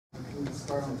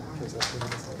start on time. I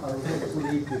would like to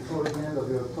leave before the end of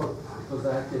your talk because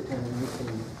I have to attend a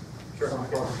meeting. Sure. Some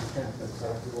part of the camp, that's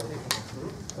how it works.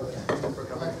 Okay.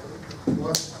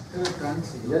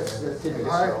 Yes, yes, it is.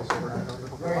 Hi.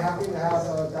 Very happy to have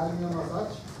Dalimil Mazac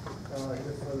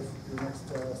here for the next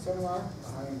seminar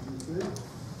behind YouTube.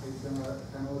 He's going to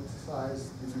analytize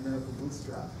the numerical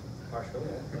bootstrap. Partially,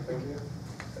 yeah. Thank you.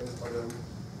 Thanks for the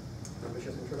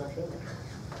ambitious introduction.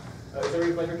 It's a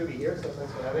real pleasure to be here, so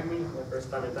thanks for having me. My first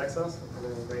time in Texas. It's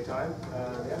been a great time.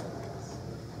 Yeah,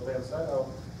 really upset.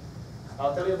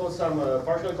 I'll tell you about some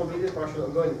partially completed, partially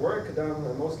ongoing work done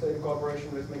mostly in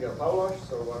cooperation with Miguel Paulos.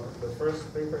 So the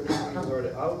first paper is already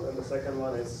out, and the second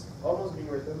one is almost being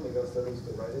written. Miguel still needs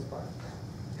to write his part.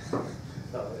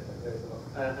 No, there is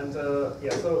no.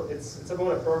 Yeah, so it's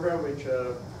about a program which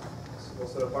was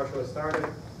sort of partially started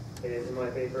in my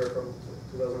paper from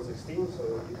 2016. So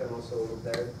you can also look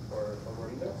there for more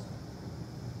details.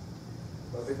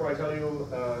 But before I tell you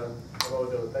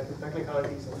about the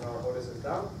technicalities and how this is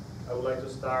done, I would like to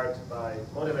start by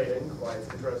motivating why it's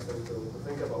interesting to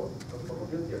think about conformal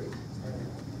field theory.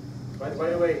 By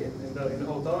the way, in the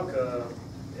whole talk,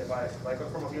 by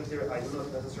conformal field theory, I do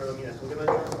not necessarily mean a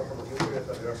two-dimensional conformal field theory, it's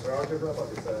a vector algebra, but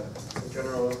it's in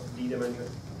general D-dimension.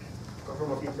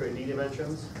 Conformal field theory D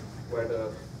dimensions, where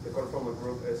the conformal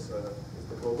group is the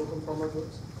global conformal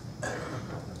groups.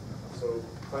 So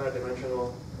finite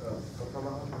dimensional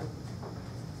conformal algebra.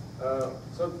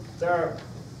 So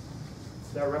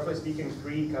there are roughly speaking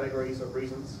three categories of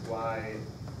reasons why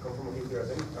conformal field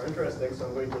theories are interesting. So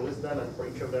I'm going to list them, and for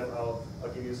each of them I'll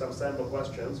give you some sample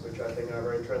questions which I think are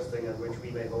very interesting and which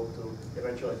we may hope to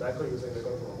eventually tackle using the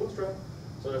conformal bootstrap.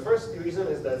 So the first reason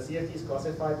is that CFTs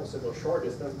classify possible short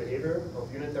distance behavior of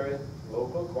unitary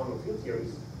local quantum field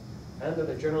theories, and that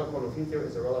the general quantum field theory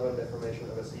is a relevant deformation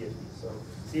of a CFT. So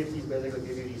CFTs basically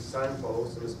give you these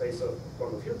signposts in the space of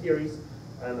quantum field theories.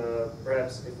 And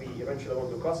perhaps if we eventually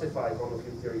want to classify quantum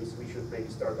field theories, we should maybe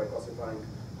start by classifying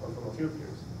conformal field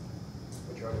theories,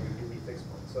 which are the usually fixed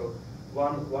points. So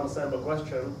one sample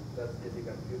question that you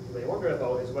may wonder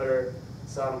about is whether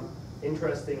some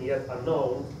interesting yet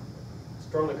unknown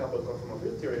strongly coupled conformal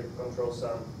field theory controls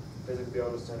some physics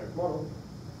beyond the standard model.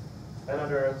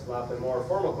 Another slightly more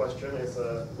formal question is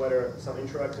whether some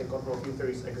interacting conformal field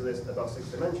theories exist above 6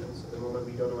 dimensions. At the moment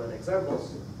we don't know any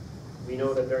examples. We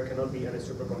know that there cannot be any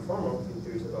superconformal field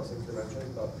theories above 6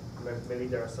 dimensions, but maybe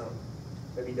there are some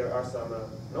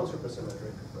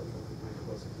non-supersymmetric conformal field theories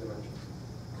above 6 dimensions.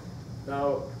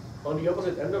 Now, on the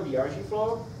opposite end of the RG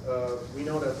flow, we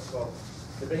know that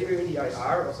the behavior in the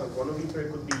IR of some quantum field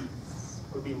theory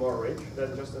could be more rich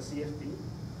than just a CFT,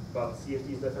 but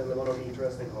CFT is definitely one of the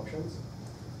interesting options.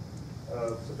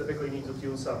 So typically you need to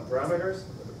tune some parameters,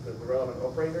 the relevant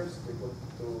operators,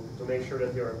 to make sure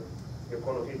that your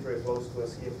quantum field theory flows to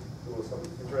some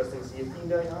interesting CFT in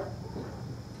the IR.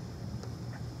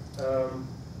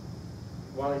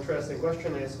 One interesting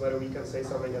question is whether we can say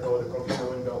something about the conformal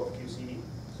window of QCD.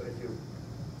 So if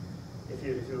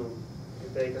you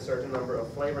take a certain number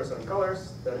of flavors and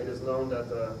colors, then it is known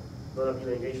that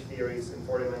non-appealing H theories in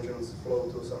 4 dimensions flow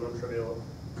to some non-trivial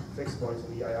fixed points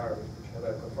in the IR, which have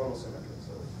a conformal symmetry.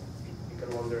 So you can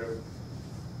wonder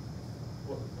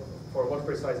for what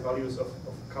precise values of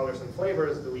colors and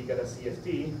flavors do we get a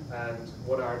CFT, and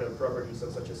what are the properties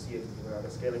of such a CFT? What are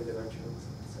the scaling dimensions,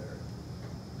 etc.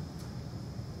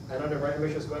 Another very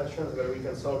ambitious question is whether we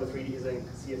can solve the 3D using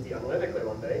CFT analytically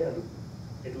one day, and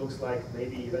it looks like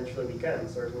maybe eventually we can.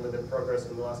 Certainly the progress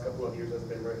in the last couple of years has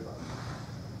been very fast.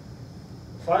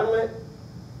 Finally,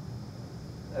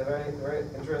 a very, very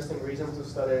interesting reason to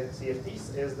study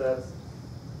CFTs is that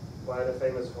by the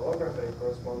famous holographic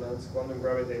correspondence, quantum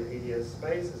gravity in ADS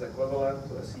space is equivalent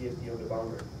to a CFT on the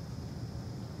boundary.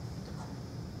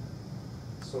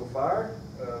 So far,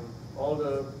 all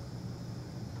the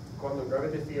quantum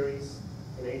gravity theories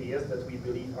in ADS that we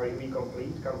believe are UV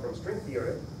complete come from string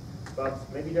theory, but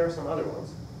maybe there are some other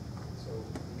ones. So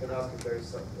you can ask if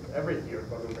every theory of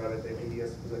quantum gravity in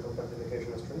ADS is a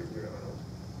compactification of string theory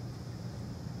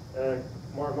or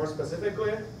not. More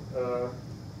specifically,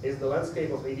 is the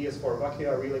landscape of ADS for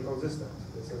vacua really consistent?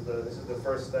 This is the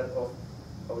first step of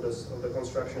the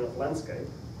construction of landscape,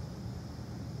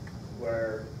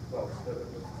 where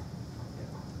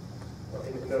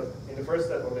in the first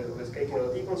step of this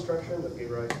KQLT construction that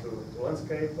gave rise to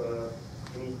landscape,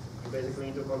 you basically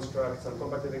need to construct some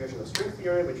compactification of string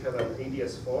theory, which have an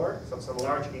ADS4, some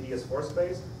large ADS4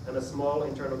 space, and a small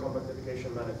internal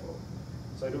compactification manifold.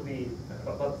 So it would be,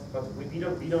 but we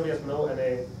don't yet know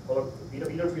any. We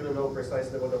don't really know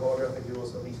precisely what the holographic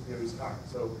rules of these theories are.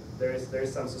 So there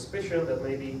is some suspicion that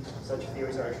maybe such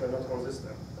theories are actually not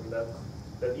consistent, and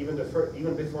that even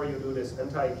before you do this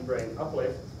anti-de-brane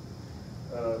uplift,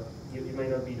 you may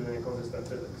not be doing consistent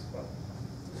physics. But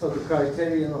so the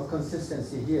criterion of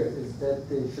consistency here is that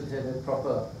they should have a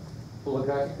proper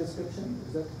holographic description.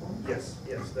 Is that the point? yes,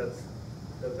 that's it.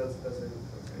 Okay.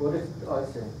 What if I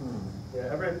say?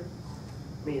 Yeah, I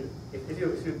mean, if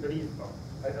you believe,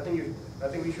 I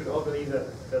think we should all believe that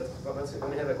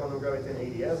when you have a quantum gravity in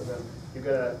ADS, then you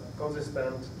get a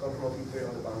consistent conformal field theory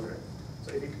on the boundary.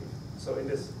 So it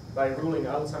is by ruling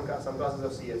out some classes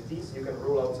of CFTs, you can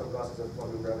rule out some classes of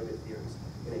quantum gravity theories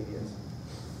in ADS.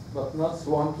 But not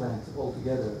swampland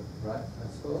altogether, right? I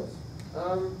suppose.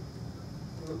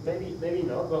 Maybe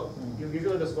not. Well,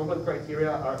 usually the swampland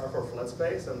criteria are for flat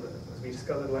space, and as we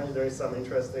discussed at length, there is some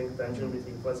interesting tension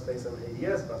between flat space and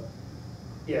ADS. But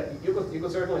yeah, you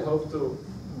could certainly hope to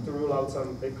rule out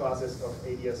some big classes of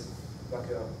ADS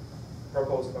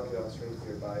proposed vacuum string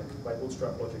theory by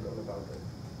bootstrap logic on the boundary.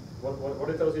 What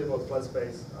it tells you about flat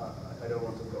space, I don't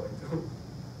want to go into.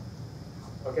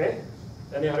 Okay.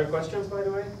 Any other questions, by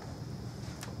the way?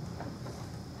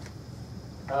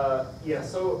 Yeah.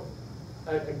 So.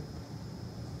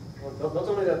 Not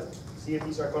only that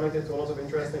CFTs are connected to a lot of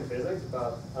interesting physics,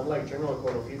 but unlike general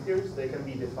quantum field theories, they can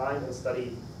be defined and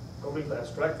studied completely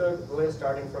abstractly,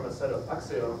 starting from a set of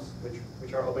axioms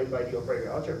which are obeyed by the operator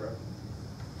algebra.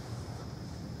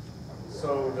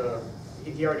 So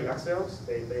here are the axioms.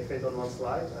 They fit on one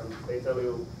slide, and they tell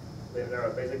you they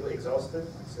are basically exhaustive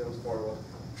axioms for what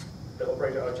the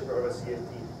operator algebra of a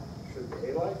CFT should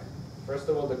behave like. First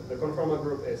of all, the conformal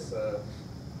group is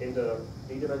in the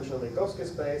d-dimensional Minkowski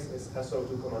space is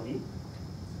SO2, D.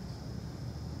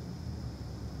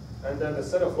 And then the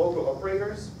set of local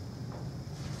operators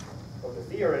of the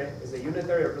theory is a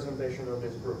unitary representation of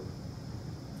this group.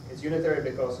 It's unitary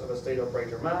because of a state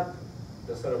operator map.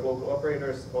 The set of local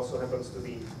operators also happens to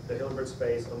be the Hilbert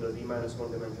space on the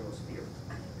d-1 dimensional sphere.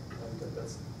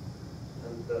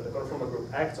 And the conformal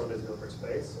group acts on this Hilbert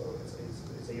space, so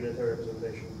it's a unitary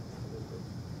representation.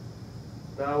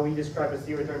 Now we describe the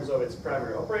theory in terms of its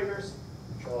primary operators,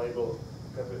 which are labeled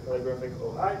calligraphic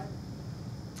OI.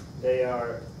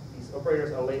 These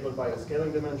operators are labeled by the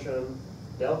scaling dimension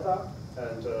delta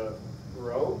and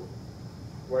rho,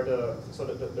 where the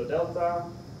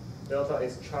delta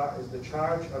is the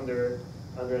charge under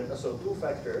an SO2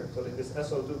 factor. So that this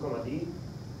SO2, D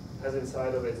has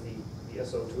inside of it the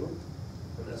SO2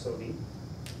 and SOD.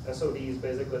 SOD is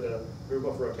basically the group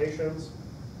of rotations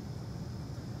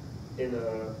in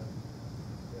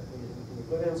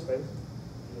Euclidean space,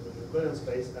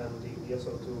 and the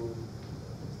SO2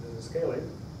 is the scaling.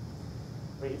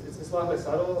 I mean, it's slightly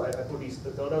subtle. I put these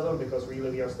tildes on because really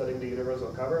we are studying the universal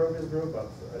cover of this group, but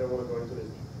I don't want to go into this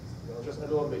details. I'll just add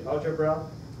along the algebra.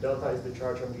 Delta is the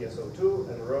charge on the SO2,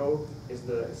 and rho is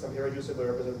some irreducible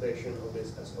representation of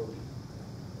this SOD.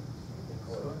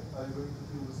 So are you going to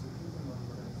deal with the Euclidean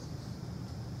operators?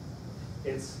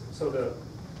 It's so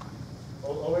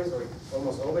always or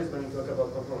almost always when you talk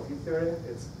about conformal field theory,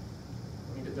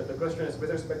 the question is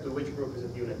with respect to which group is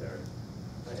it unitary.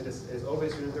 It is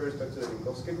always unitary with respect to the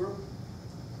Minkowski group.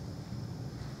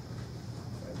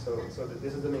 Right, so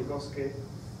this is the Minkowski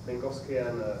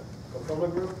and conformal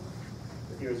group.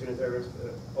 The theory is unitary.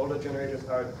 All the generators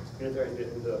are unitary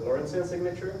in the Lorentzian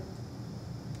signature,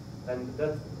 and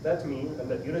that means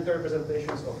that unitary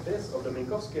representations of the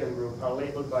Minkowskian group are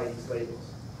labeled by these labels.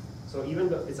 So even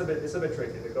though it's a bit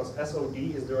tricky because SOD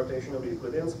is the rotation of the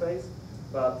Euclidean space,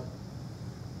 but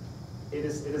it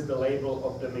is the label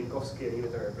of the Minkowskian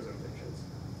unitary representations.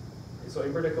 So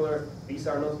in particular, these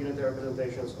are not unitary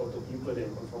representations of the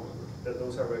Euclidean conformal group.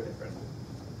 Those are very different.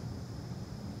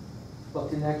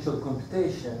 But in actual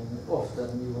computation,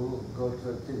 often you will go to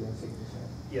a Euclidean signature.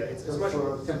 Yeah, it's just much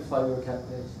for simplify your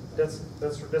calculation. That's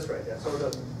right. Yeah. So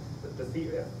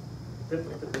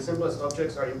the simplest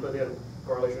objects are Euclidean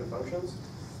correlation functions.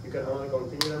 You can only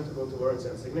continue them to go to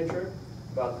Lorentzian signature,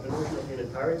 but the notion of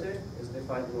unitarity is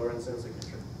defined in Lorentzian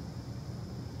signature.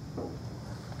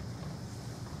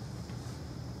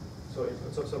 So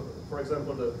for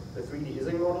example, the 3D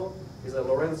Ising model is a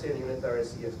Lorentzian unitary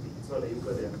CFT. It's not a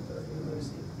Euclidean unitary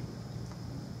CFT.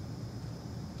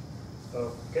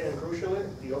 Okay, and crucially,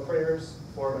 the operators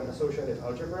form an associated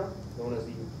algebra known as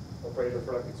the operator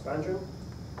product expansion.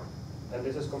 And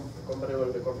this is compatible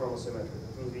with the conformal symmetry.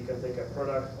 It means we can take a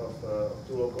product of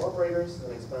two local operators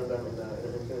and expand them in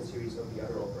an infinite series of the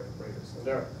other operators. And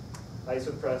there, I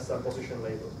suppress some position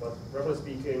labels, but roughly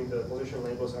speaking, the position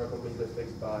labels are completely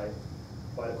fixed by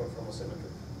by the conformal symmetry.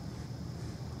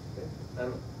 Okay.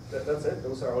 And that's it.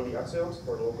 Those are all the axioms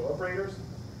for the local operators.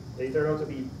 They turn out to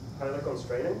be highly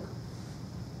constraining.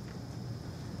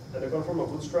 And the conformal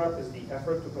bootstrap is the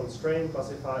effort to constrain,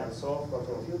 classify, and solve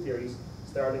conformal field theories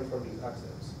starting from these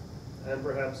axioms, and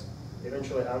perhaps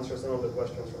eventually answer some of the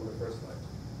questions from the first slide.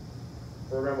 The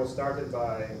program was started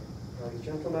by these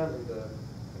gentlemen in the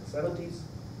 70s,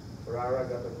 Ferrara,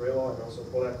 Gattagrillo, and also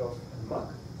Polyakov and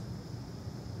Mack.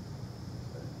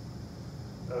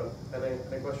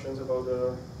 Any questions about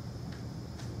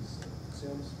these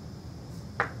axioms?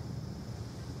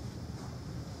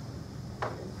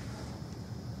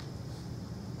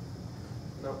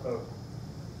 No.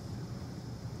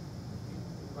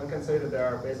 One can say that there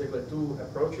are basically two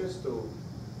approaches to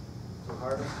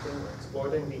harvesting,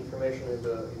 exploiting the information in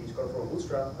these conformal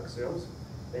bootstrap axioms,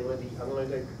 namely the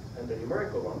analytic and the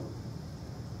numerical one.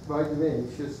 By the way,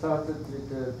 if you started with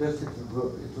the density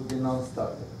group, it would be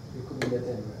non-starter. You couldn't get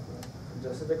anywhere, right? The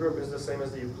density group is the same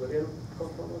as the Euclidean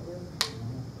conformal group.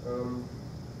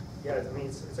 Yeah, I mean,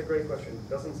 it's a great question. It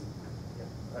doesn't. Yeah,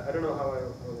 I don't know how I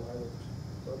would.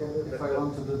 If I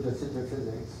want to do density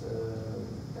physics,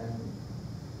 then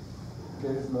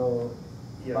there is no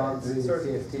boundary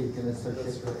CFT can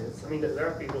associate with it. I mean, there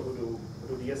are people who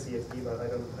do the SCFT, but I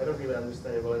don't really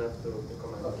understand it well enough to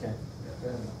comment. Okay. Yeah.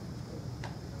 Fair enough.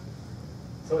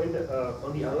 So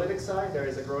on the analytic side, there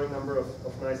is a growing number of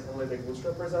nice analytic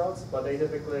bootstrap results, but they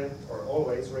typically, or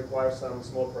always, require some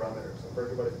small parameters, some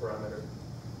perturbative parameter.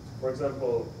 For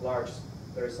example,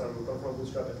 there is some conformal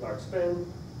bootstrap at large spin,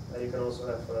 and you can also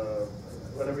have,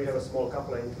 whenever you have a small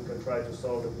coupling, you can try to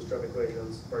solve the bootstrap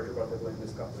equations perturbatively in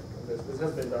this coupling. And this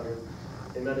has been done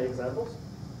in many examples.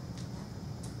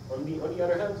 On the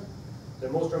other hand, the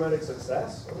most dramatic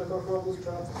success of the conformal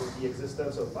bootstrap is the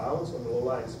existence of bounds on the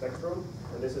low-lying spectrum,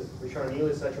 and which are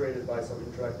nearly saturated by some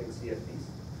interacting CFTs.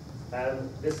 And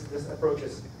this approach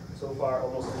is so far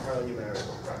almost entirely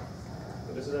numerical.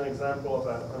 So this is an example of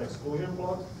an exclusion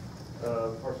plot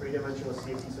for three-dimensional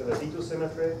CFTs with a D2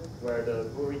 symmetry, where the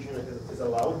blue region is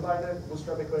allowed by the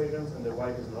bootstrap equations and the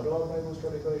white is not allowed by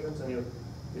bootstrap equations. And you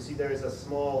see there is a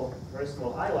very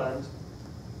small island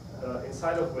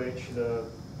inside of which the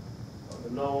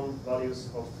known values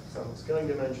of some scaling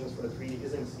dimensions for the 3D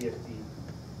Ising CFT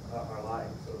are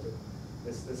lying. So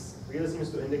this really seems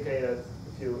to indicate that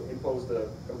if you impose the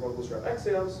conformal bootstrap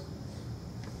axioms,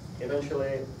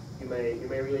 eventually you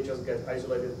may really just get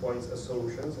isolated points as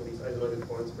solutions, and these isolated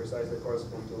points precisely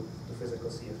correspond to physical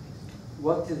CFTs.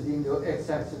 What is in your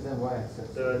x-axis and y-axis?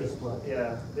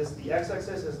 The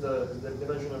x-axis is the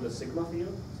dimension of the sigma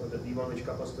field, so the d1 which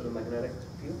couples to the magnetic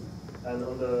field, and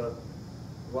on the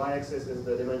y-axis is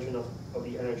the dimension of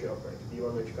the energy operator,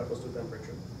 d1 which couples to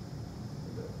temperature.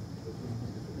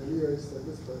 Maybe you already said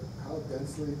this, but how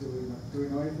densely do we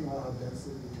know anything about how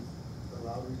densely the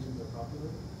allowed regions are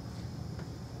populated?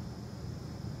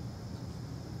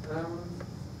 We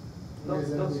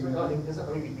know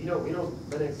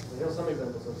some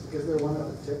examples of. Is there one at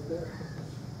the tip there?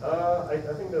 I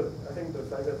think the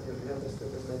fact that you have this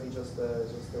tip is maybe just the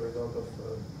result of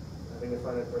having a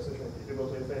finite precision. If you go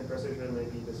to infinite precision,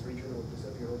 maybe this region will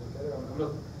disappear altogether.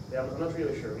 I'm not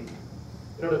really sure.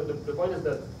 The point is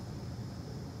that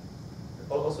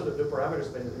also the parameter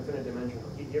space is infinite dimensional.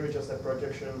 Here is just a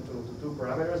projection to two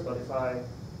parameters, but if I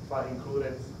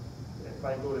included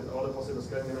all the possible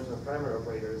scaling dimensions of primary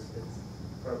operators, it's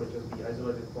probably just be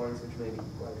isolated points which may be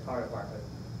quite far apart.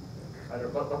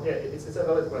 But yeah, it's a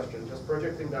valid question. Just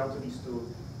projecting down to these two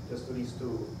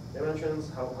dimensions,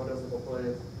 how does it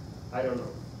populate? I don't know.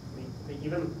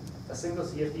 Even a single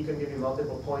CFT can give you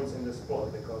multiple points in this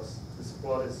plot, because this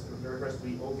plot refers to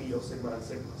the OP of sigma and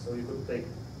sigma. So you could take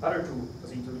other two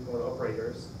Z2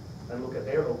 operators and look at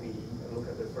their OPE and look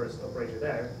at the first operator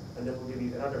there, and that will give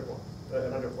you another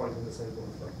point in the same point.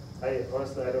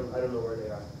 Honestly, I don't know where they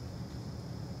are.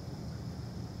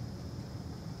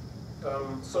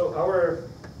 So our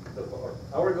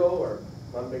goal, or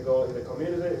one big goal in the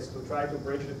community, is to try to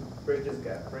bridge the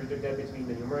gap between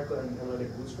the numerical and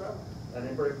analytic bootstrap, and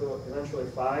eventually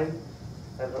find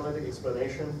an analytic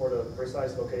explanation for the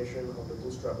precise location of the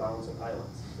bootstrap bounds and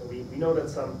islands. So we know that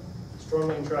some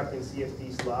strongly interacting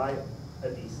CFTs lie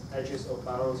at these edges of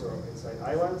bounds or inside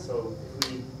islands. So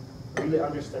if we really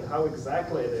understand how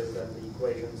exactly it is that the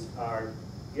equations are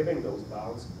giving those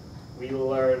bounds, we'll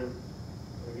learn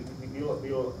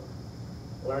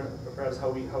perhaps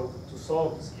how to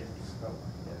solve the CFTs,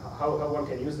 how one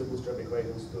can use the bootstrap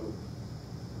equations to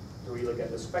really get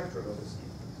the spectrum of the CFTs.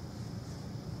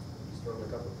 These strongly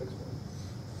coupled fixed points.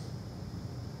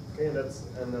 Okay,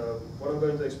 and what I'm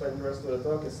going to explain the rest of the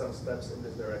talk is some steps in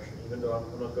this direction, even though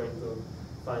I'm not going to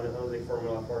find an analytic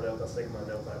formula for delta sigma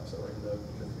delta epsilon in the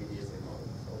 3D model,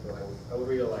 although I would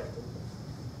really like to.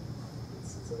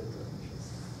 It's a bit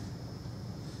ambitious.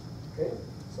 Okay,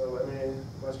 so any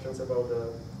questions about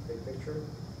the big picture?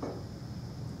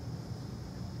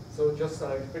 So just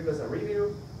quickly as a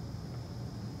review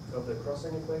of the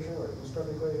crossing equation or the Bootstrap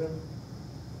equation,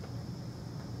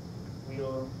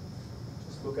 we'll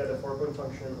just look at a 4-point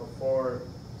function of 4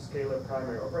 scalar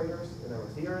primary operators in our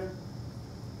theory.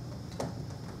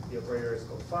 The operator is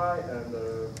called phi, and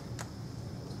the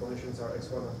exponentials are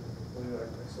x1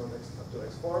 up to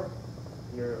x4.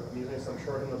 Here I'm using some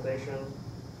shorthand notation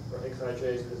for xij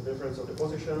is the difference of the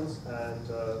positions, and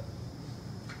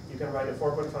you can write a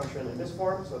 4-point function in this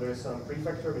form. So there is some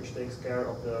prefactor which takes care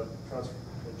of the transfer,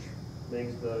 which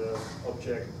makes the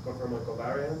object conformally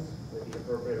covariant with the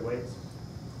appropriate weights.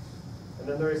 And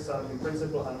then there is some in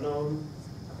principle unknown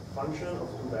function of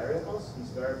 2 variables. These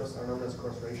variables are known as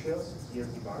cross ratios, z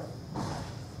and z bar.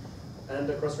 And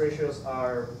the cross ratios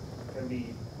can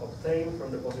be obtained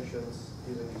from the positions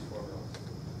using these formulas.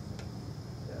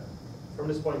 Yeah. From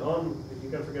this point on, you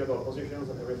can forget about positions,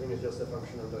 and everything is just a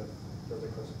function of the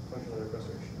cross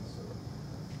ratios.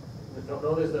 So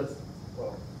notice that,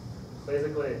 well,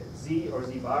 basically z or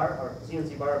z bar, or z and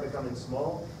z bar are becoming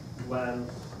small when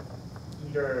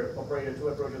either operator 2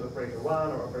 approaches operator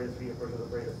 1 or operator 3 approaches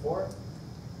operator 4,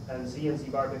 and z and z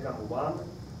bar become 1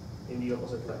 in the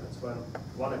opposite limits when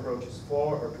 1 approaches 4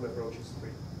 or 2 approaches 3.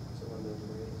 So when the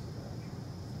radius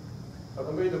is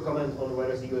I'm going to comment on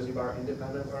whether z or z bar are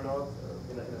independent or not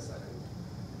in a second.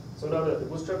 So now the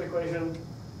Bootstrap equation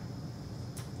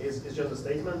is just a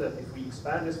statement that if we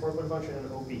expand this 4-point function in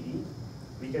OBE,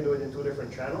 we can do it in 2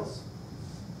 different channels,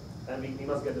 and we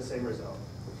must get the same result.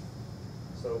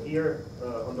 So here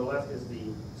on the left is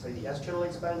the S-channel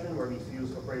expansion, where we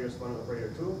fuse operators 1 and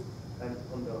operator 2, and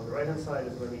on the right-hand side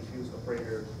is when we fuse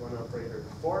operator 1 and operator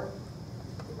 4.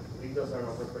 These are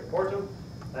not very important,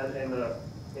 and in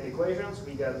equations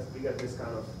we get this kind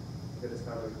of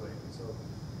equation. So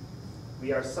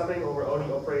we are summing over all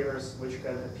the operators which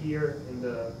can appear in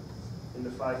the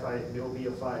OBE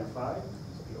of phi and phi.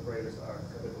 So the operators are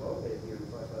capital O, they appear in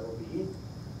phi OBE.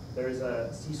 There is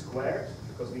a c squared,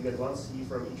 because we get 1 c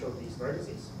from each of these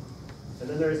vertices. And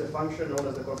then there is a function known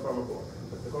as the conformal block.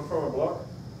 The conformal block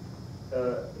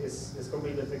is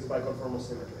completely fixed by conformal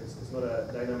symmetry. It's not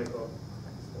a dynamical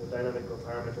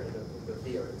parameter in the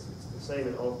theory. It's the same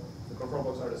in all. The conformal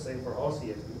blocks are the same for all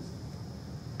CFDs.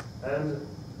 And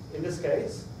in this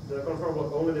case, the conformal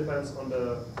block only depends on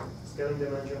the scaling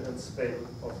dimension and spin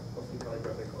of the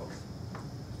calligraphic oath.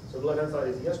 So the left-hand side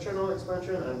is the S-channel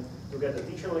expansion, and to get the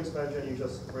T-channel expansion, you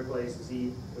just replace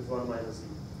z with 1 minus z.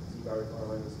 Z bar with 1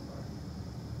 minus z bar.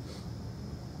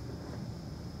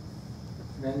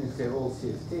 When you say all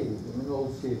CFT, you mean all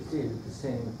CFT with the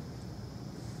same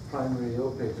primary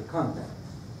operator content.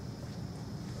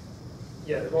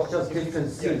 Yeah, well, just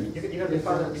different C. Yeah, you can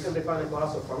define a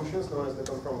class of functions known as the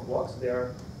conformal blocks. They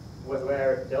are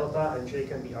where delta and j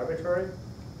can be arbitrary.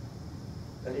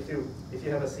 And if you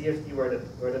have a CFT where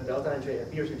the delta and j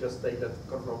appears, you just take that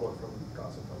conformal block from the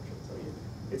class of functions. I mean,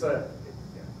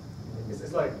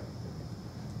 it's like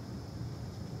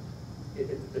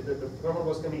the conformal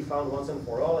blocks can be found once and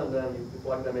for all, and then you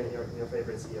plug them in your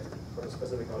favorite CFT for the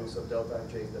specific values of delta and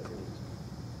j that you need.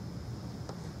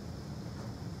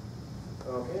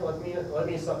 Okay, let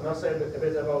me now say a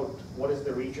bit about what is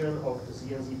the region of the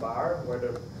z and z bar where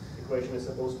the equation is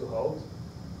supposed to hold.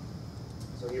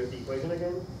 So here's the equation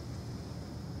again.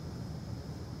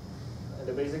 And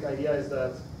the basic idea is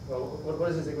that, well,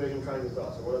 what is this equation trying to tell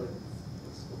us? Or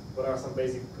what are some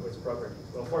basic of its properties?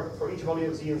 Well, for each value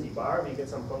of z and z bar, we get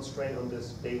some constraint on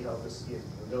this data of the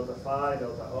CFT. Delta phi,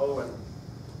 delta O, and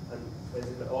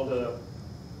basically all the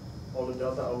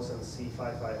delta O's and C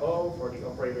phi phi O for the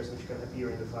operators which can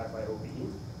appear in the phi phi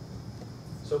OBE.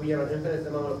 So we have an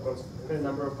infinite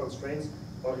number of constraints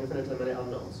or infinitely many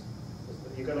unknowns.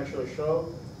 You can actually show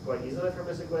quite easily from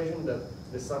this equation that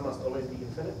the sum must always be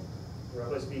infinite.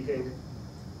 Roughly speaking,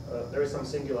 there is some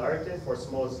singularity for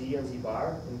small z and z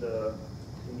bar in the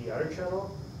other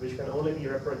channel, which can only be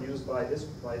reproduced by this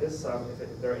sum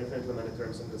if there are infinitely many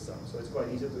terms in the sum. So it's quite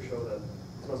easy to show that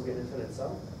this must be an infinite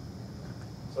sum.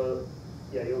 So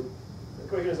yeah, the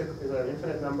equation is an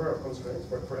infinite number of constraints.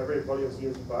 For every value of z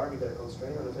and z bar, we get a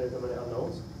constraint and infinitely many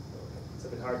unknowns. It's a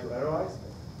bit hard to errorize.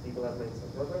 People have made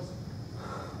some progress.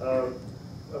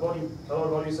 About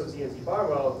values of z and z bar,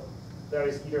 well, there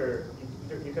is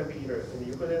you can be either in the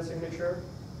Euclidean signature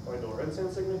or in the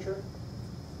Lorentzian signature.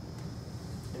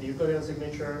 In the Euclidean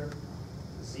signature,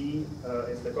 Z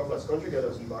is the complex conjugate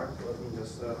of Z bar. So let me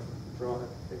just draw a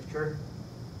picture.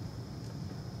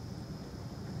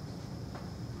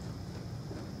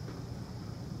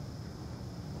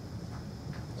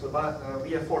 So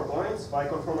we have 4 points. By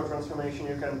conformal transformation,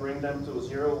 you can bring them to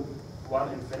 0,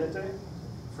 1, infinity.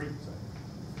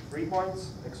 3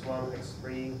 points, x1,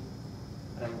 x3,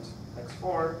 and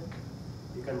x4,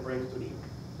 you can bring to D.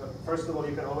 So first of all,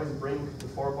 you can always bring the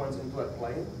 4 points into a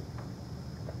plane,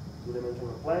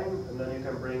 2-dimensional plane, and then you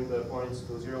can bring the points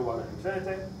to 0, 1, and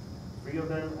infinity, 3 of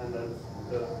them, and then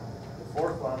the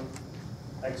 4th one,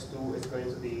 x2, is going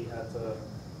to be at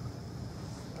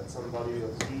some value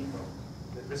of Z.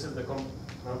 This is the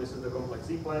complex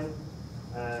Z plane,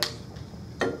 and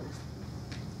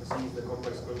Z is the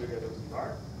complex conjugate of Z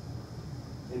bar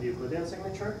in the Euclidean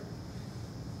signature.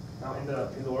 Now in the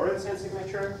Lorentzian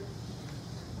signature,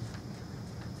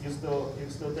 you still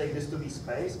take this to be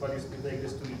space, but you still take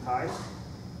this to be time.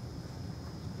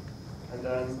 And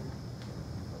then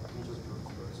let me just draw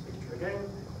this picture again.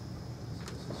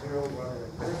 So this is 0, 1, and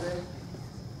infinity.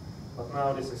 But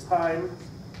now this is time.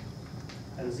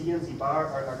 And Z and Z bar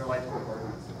are the light cone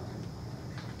coordinates.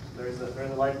 There's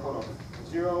a light cone of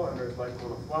 0 and there's light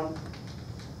cone of 1.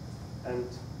 And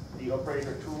the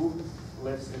operator 2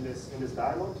 lives in this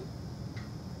diamond.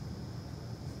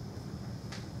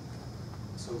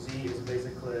 So Z is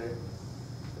basically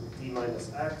T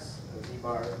minus X, and Z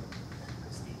bar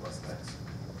is T plus X.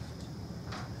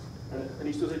 And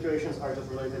these two situations are just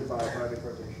related by bit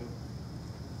rotation.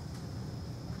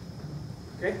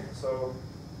 Okay, so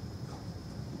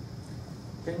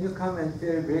can you comment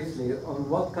very briefly on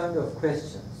what kind of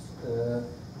questions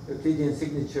Euclidean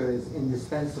signature is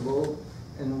indispensable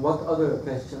and what other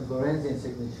questions Lorentzian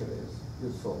signature is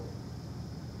useful?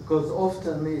 Because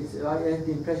often I have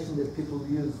the impression that people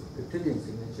use Euclidean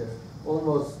signature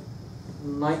almost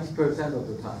 90% of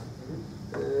the time.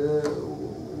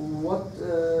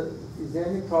 Is there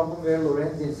any problem where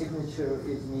Lorentzian signature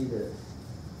is needed?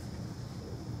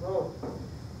 Well,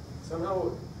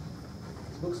 somehow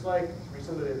it looks like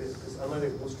recently this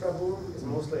analytic bootstrap boom is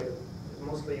mostly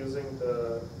using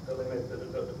the limit, the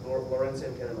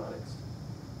Lorentzian kinematics.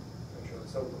 Actually,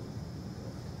 so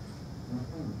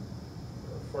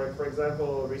for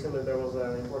example, recently there was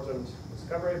an important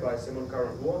discovery by Simon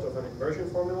Caron-Blood of an inversion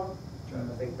formula, which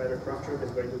I think Peter Kraftschuk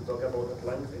is going to talk about at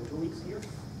length in 2 weeks here.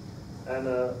 And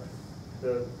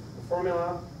the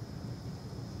formula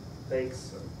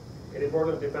takes, it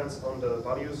important depends on the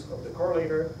values of the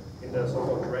correlator in the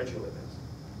so-called Regge limit.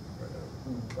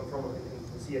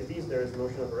 In CFDs, there is the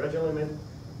notion of a Regge limit,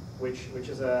 which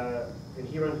is a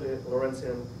inherently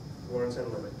Lorentzian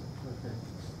limit. Okay.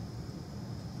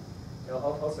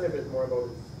 I'll say a bit more about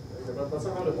it later, but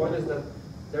somehow the point is that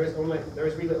there is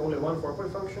really only one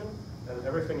 4-point function, and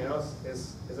everything else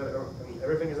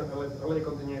everything is only a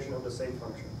continuation of the same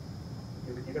function.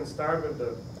 You can start with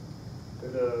the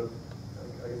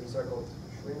I guess these are called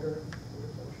Schwinger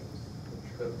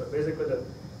functions, but basically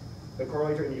the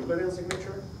correlator in the Euclidean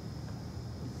signature,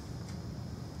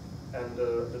 and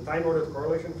the time-ordered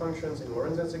correlation functions in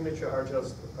Lorentzian signature are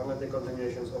just analytic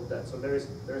continuations of that. So there is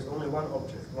only one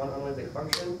object, one analytic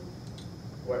function,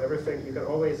 where everything, you can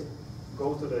always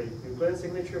go to the Euclidean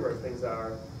signature where things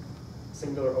are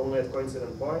singular only at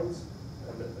coincident points,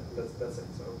 and that's it.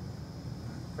 So,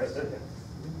 right then,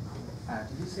 yeah.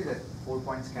 Did you say that 4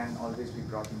 points can always be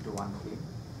brought into one plane?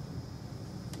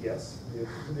 Yes.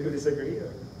 Do you disagree?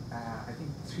 Or? I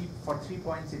think for 3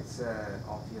 points it's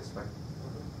obvious, but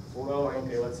 4 Well, points.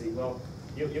 okay, let's see. Well,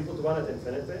 you put 1 at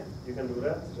infinity. You can do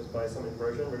that just by some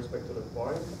inversion with respect to the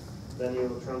point. Then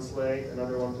you translate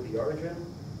another one to the origin.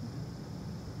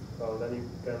 Well, then you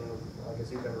can, I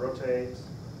guess you can rotate.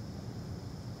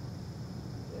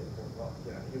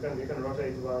 You can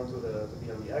rotate one to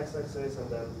be on the x-axis, and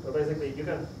then so basically you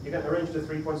can arrange the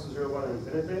 3 points to 0, 1, and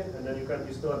infinity, and then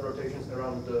you still have rotations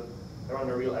around the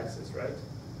real axis, right?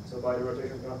 So by the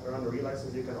rotation around the real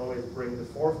axis, you can always bring the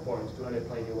 4th point to any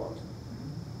plane you want.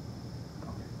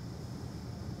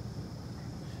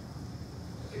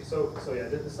 Okay, so yeah,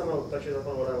 this somehow touches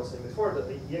upon what I was saying before, that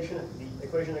the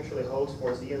equation actually holds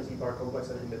for Z and Z bar complex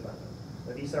and independent.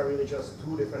 Now, these are really just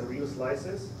 2 different real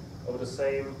slices of the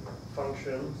same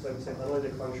function, same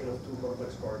analytic function of 2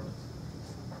 complex coordinates.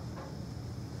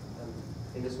 And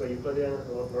in this way, Euclidean and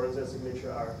Lorentzian signature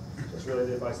are just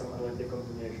related by some analytic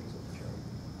continuations of each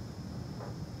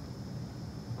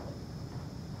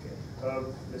other.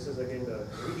 Okay. This is again the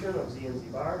region of Z and Z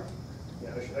bar.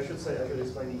 Yeah, I should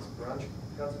explain these branch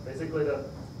cuts. Basically, you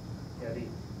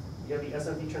have the S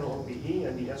and T channel OPE,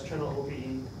 and the S channel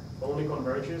OPE only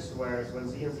converges, whereas when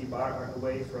Z and Z bar are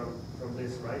away from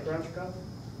this right branch cut.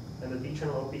 and the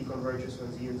D-channel OP converges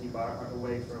when Z and Z bar are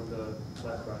away from the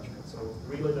left branch cut. So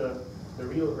really the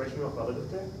real regime of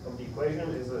validity of the equation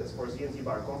is for Z and Z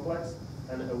bar complex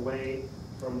and away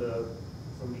from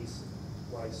these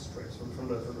white strips, from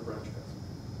the branch cuts.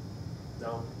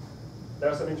 Now, there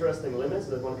are some interesting limits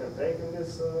that one can take in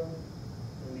this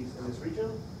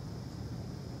region.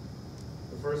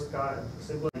 The first kind,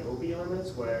 simply OP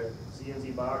limits, where Z and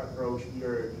Z bar approach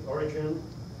either the origin,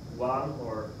 1,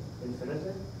 or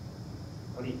infinity.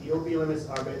 The OP limits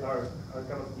are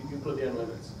kind of Euclidean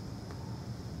limits.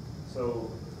 So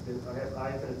I have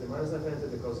I infinity minus infinity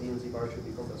because Z and Z bar should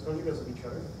be complex conjugates of each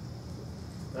other.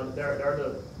 And there are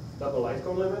the double light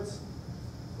cone limits,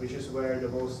 which is where the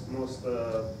most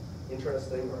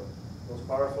interesting or most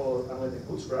powerful analytic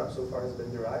bootstrap so far has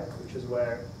been derived, which is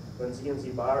where when Z and Z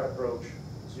bar approach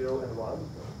 0 and 1,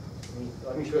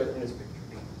 let me show it in this picture.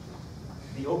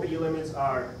 The OPE limits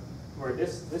are where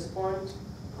this point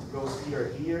goes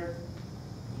either here,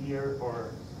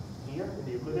 or here in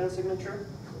the Euclidean signature,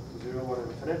 0, 1,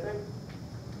 and infinity.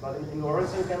 But in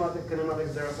Lorentzian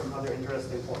kinematics, there are some other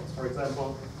interesting points. For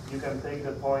example, you can take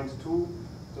the point 2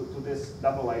 to this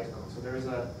double light cone. So there is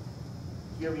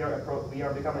here we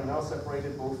are becoming now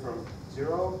separated both from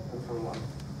 0 and from 1.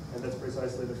 And that's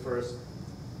precisely the first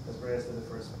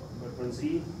one. When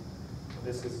Z,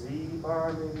 this is Z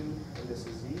bar maybe, and this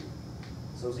is Z.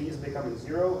 So Z is becoming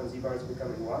 0 and Z bar is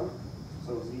becoming 1.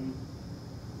 So Z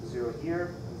is 0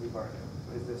 here and Z bar there.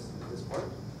 So is this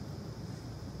point.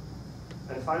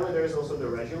 And finally, there is also the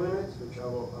Reggie limit, which I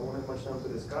won't have much time to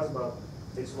discuss, but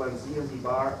it's when Z and Z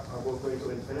bar are both going to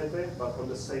infinity, but on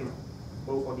the same,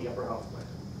 both on the upper half plane.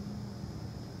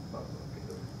 But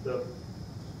the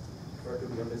prefer to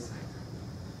be on this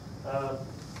side.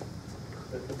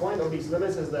 The point of these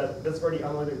limits is that that's where the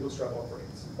analytic bootstrap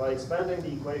operates. By expanding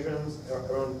the equations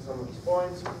around some of these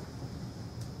points,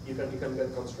 you can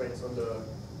get constraints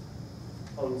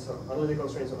on some analytic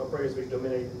constraints on operators which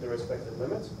dominate in the respective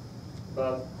limits.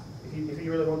 But if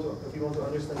you really want to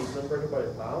understand these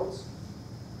non-perturbative bounds,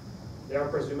 they are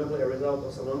presumably a result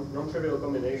of some non-trivial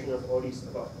combination of all these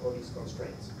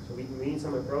constraints. So we need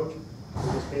some approach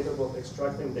which is capable of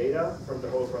extracting data from the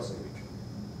whole crossing region.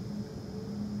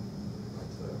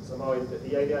 So somehow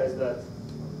the idea is that,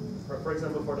 for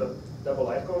example, for the double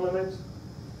light cone limit,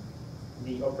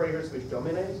 the operators which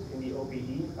dominate in the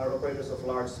OPE are operators of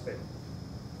large spin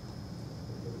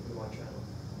in one channel.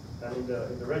 And in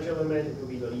the Reggie limit, it will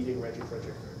be the leading Reggie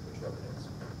trajectory which dominates.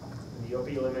 In the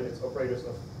OPE limit, it's operators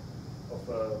of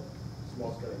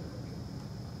small scale information.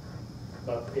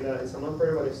 But in some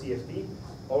non-perturbative CFT,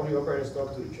 all the operators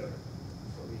talk to each other.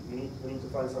 So we need to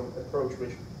find some approach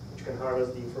which can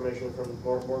harvest the information from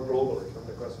more globally from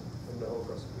the whole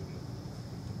crossing region.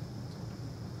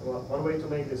 Well, one way to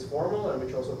make this formal, and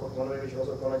one way which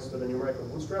also connects to the numerical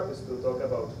bootstrap, is to talk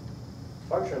about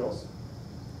functionals.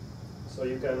 So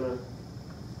you can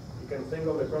think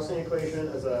of the crossing equation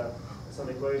as an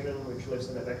equation which lives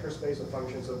in a vector space of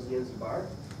functions of Z and Z bar.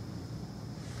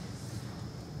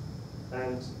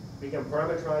 And we can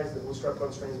parameterize the bootstrap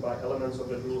constraints by elements of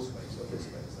the dual space of this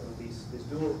space. And these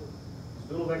dual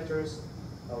vectors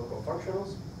I will call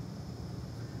functionals.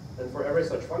 And for every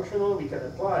such functional, we can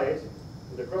apply it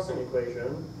to the crossing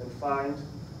equation and find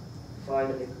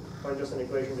just an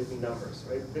equation between numbers,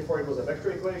 right? Before it was a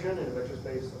vector equation in a vector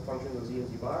space of functions of Z and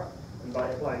Z bar, and by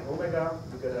applying omega,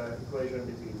 you get an equation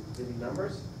between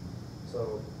numbers.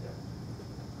 So, yeah.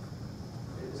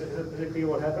 Is it clear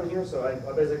what happened here? So I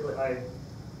basically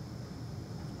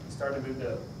started with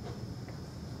the,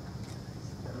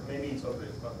 maybe it's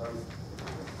obvious, but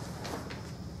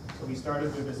so we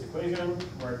started with this equation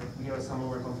where we have a sum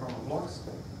over conformal blocks.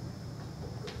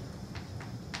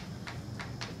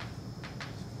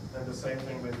 And the same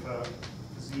thing with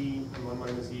Z and 1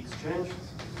 minus Z exchanged, Z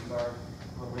bar,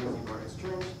 1 minus Z bar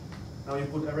exchanged. Now you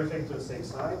put everything to the same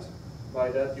side. By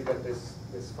that you get this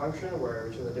function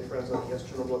which is the difference of the S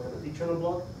channel block and the D channel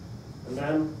block. And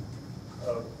then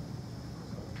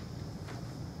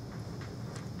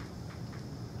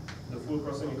the full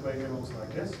crossing equation looks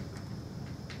like this.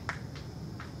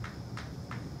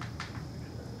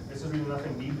 This is really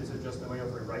nothing deep, this is just a way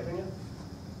of rewriting it.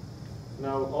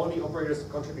 Now all the operators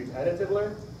contribute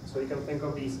additively, so you can think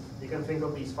of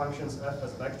these functions f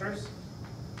as vectors.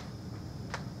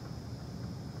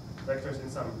 Vectors in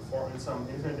some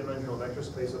infinite dimensional vector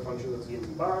space of functions of Z and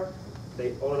Z bar.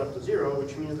 They all add up to 0,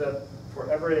 which means that for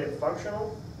every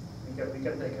functional, we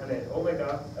can take an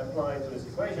omega, apply to this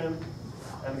equation,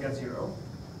 and get 0.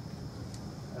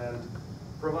 And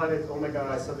provided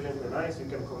omega is sufficiently nice, you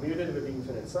can commute it with the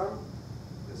infinite sum.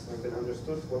 This has been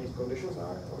understood what these conditions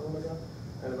are on omega.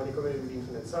 And when you commute with the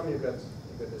infinite sum, you get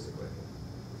this equation.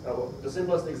 Well, the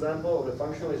simplest example of the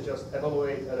function is just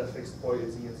evaluate at a fixed point at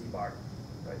z and z bar,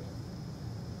 right?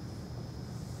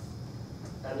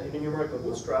 And in the numerical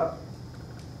bootstrap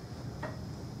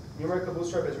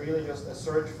is really just a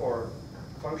search for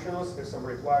functionals with some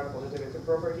required positivity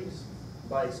properties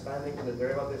by expanding in the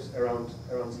derivatives around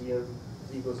z and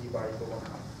z equals z bar equal 1.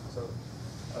 So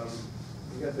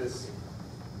we get this.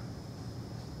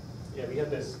 Yeah, we have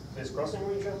this crossing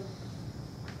region,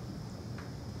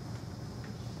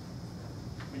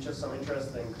 which has some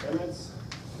interesting limits.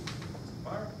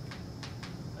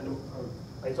 And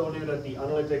I told you that the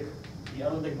analytic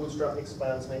bootstrap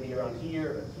expands maybe around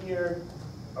here and here,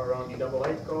 around the double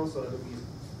height cone, so that it would be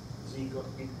z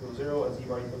equals 0 and z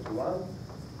bar equal to 1.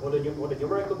 What the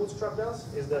numerical bootstrap does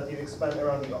is that you expand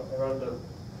around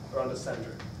the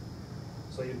center.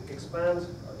 So you expand,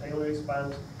 Taylor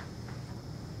expand.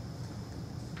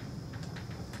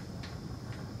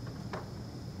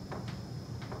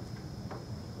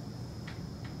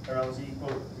 Around z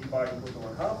bar equal to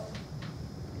 1/2.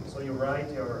 So you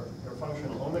write your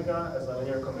functional omega as a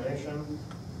linear combination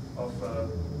of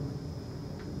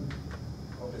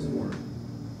this word.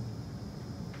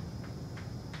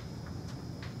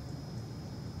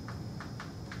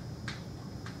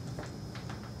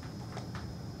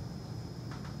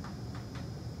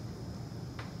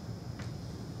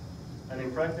 And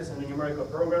in practice, in the numerical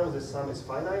programs, this sum is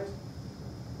finite,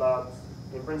 but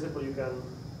in principle, you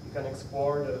can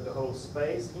explore the whole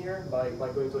space here by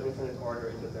going to infinite order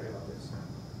in the derivatives.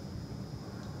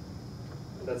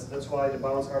 And that's why the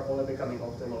bounds are only becoming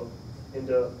optimal in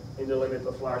the limit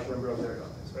of large number of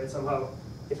derivatives, right? Somehow,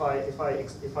 if I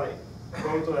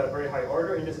go to a very high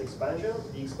order in this expansion,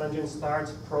 the expansion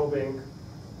starts probing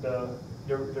this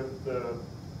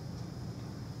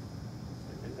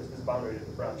boundary,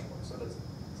 the branch point. So that's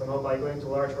somehow by going to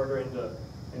large order in the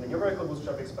numerical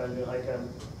bootstrap expansion,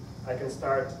 I can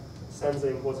start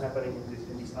sensing what's happening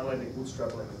in these analytic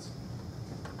bootstrap limits.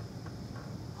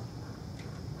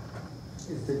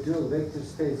 Is the dual vector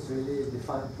space really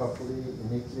defined properly,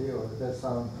 uniquely, or there's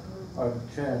some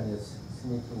arbitrariness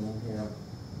sneaking in here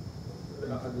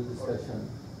into the discussion?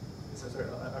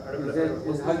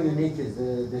 How unique is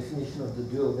the definition of the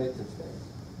dual vector space?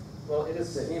 Well, it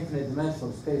is the infinite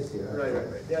dimensional space here. Right.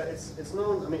 Yeah, it's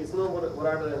known. I mean, it's known what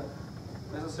are the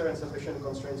necessary and sufficient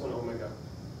constraints on omega.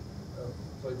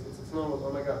 So it's known what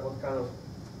omega, what kind of.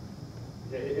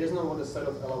 Yeah, it is known what the set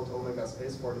of allowed omegas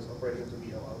is for this operation to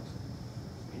be allowed.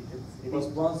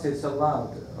 But once it's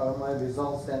allowed, are my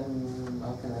results then,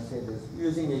 how can I say this,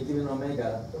 using a given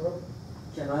omega,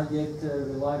 can I get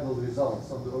reliable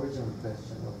results of the original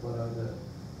question of what are the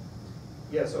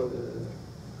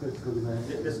critical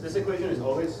dimensions? This equation is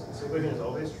always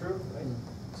true, right?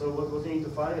 So what you need to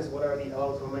find is what are the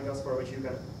allowed omegas for which you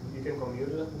can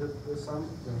commute the sum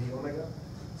of the omega,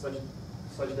 such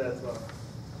that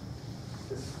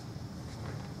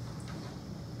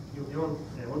you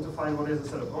want to find what is the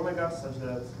set of omegas such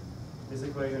that this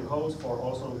equation holds for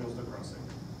all solutions to crossing.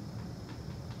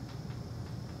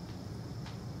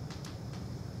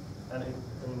 And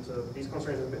these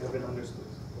constraints have been understood.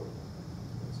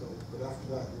 So, but after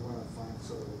that, you want to find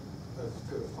sort of as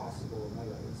good as possible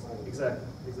omega inside of it. Exactly.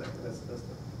 That's the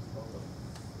problem.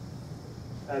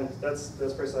 And that's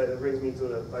precise. That brings me to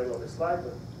the title of this slide.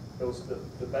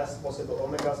 The best possible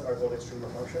omegas are called extrema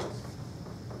functions.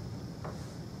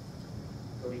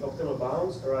 So the optimal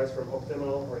bounds arise from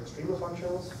optimal or extrema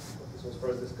functions. This was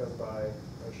first discussed by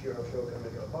Shiro Shok and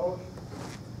Mikhail Pausch.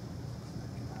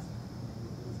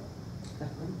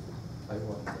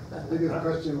 The biggest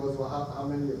question was, well, how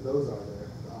many of those are there?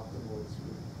 The optimal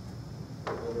extreme.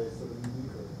 Are they sort of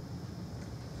unique or?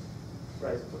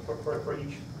 Right. For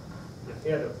each.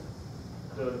 Yeah.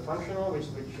 The functional which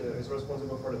is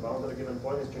responsible for the bound at a given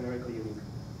point is generically unique,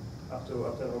 up to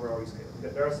an overall scale.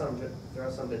 There are some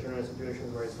degenerate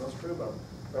situations where it's not true, but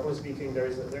roughly speaking, there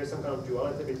is some kind of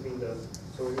duality between the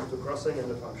solution to crossing and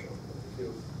the function.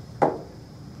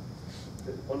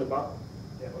 On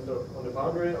the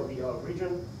boundary of the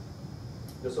region,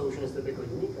 the solution is typically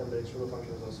unique, and the external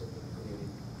function is also typically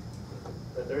unique.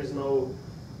 But there is no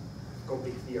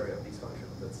complete theory of these functions.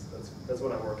 That's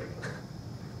what I'm working on.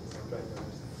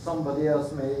 Somebody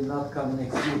else may not come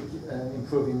next week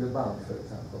improving the bound, for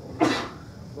example.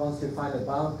 Once you find a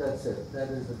bound, that's it. That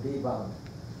is the D bound.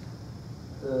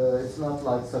 It's not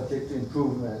like subject to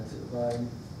improvement by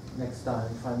next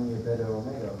time finding a better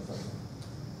omega or something.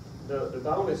 The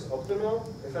bound is optimal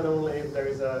if and only if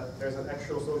there's an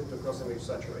actual solution to crossing which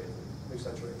saturates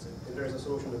it. If there is a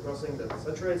solution to crossing that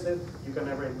saturates it, you can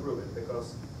never improve it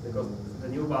because the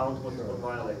new bound would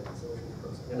violate the solution to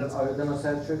crossing. And that's Are you going to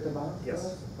saturate the bound?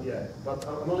 yes, yeah. But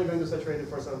I'm only going to saturate it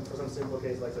for some simple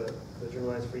case like the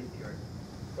generalized free theory.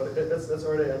 But that's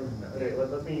already. Okay,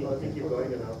 let me keep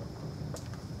going now.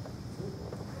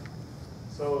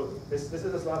 So this is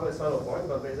a slightly subtle point,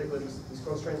 but basically these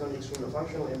constraints on the extreme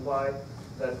functional imply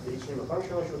that the extreme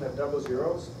functional should have double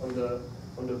zeros on the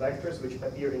vectors which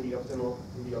appear in the optimal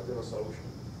solution.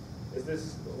 Was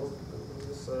this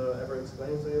ever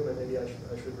explained to you? And maybe I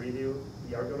should review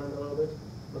the argument a little bit.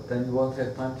 But then you won't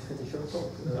have time to finish your talk.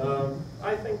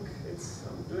 I think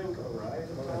I'm doing all right.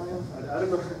 I don't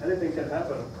know. Anything can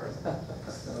happen, of course.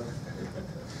 So,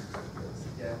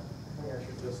 yeah, I think I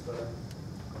should just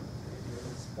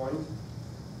this point. Okay,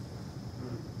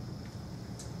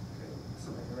 so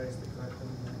I can erase the correction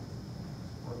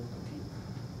one to keep.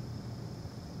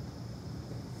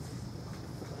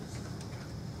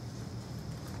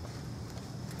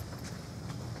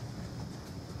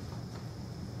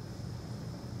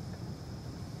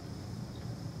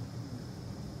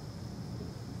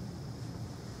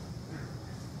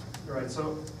 All right, so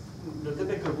the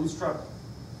typical bootstrap,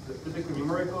 the typical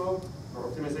numerical or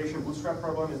optimization bootstrap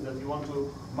problem is that you want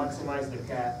to maximize the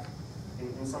gap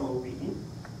in some OBE.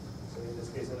 So in this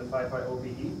case, in the phi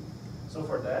OBE. So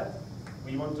for that,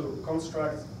 we want to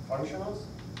construct functionals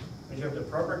which have the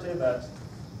property that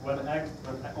when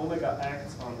omega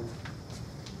acts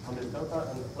on this delta,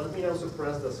 and let me now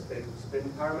suppress the spin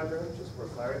parameter just for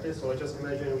clarity. So let's just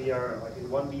imagine we are like in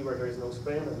 1D where there is no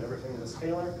spin and everything is a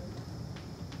scalar.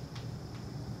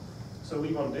 So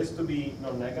we want this to be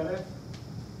non-negative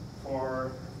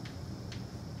for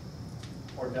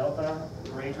delta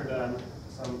greater than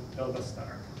some delta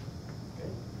star. Okay.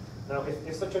 Now,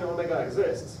 if such an omega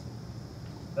exists,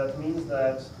 that means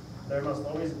that there must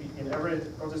always be, in every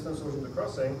consistent solution to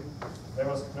crossing, there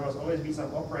must always be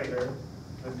some operator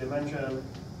with dimension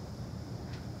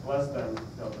less than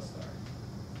delta star.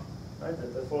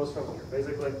 Right? That follows from here.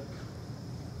 Basically,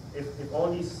 if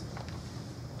all these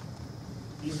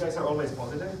guys are always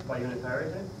positive by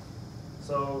unitarity,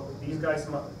 so these guys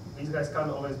can't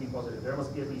always be positive. There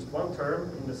must be at least one term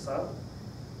in the sum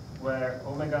where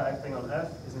omega acting on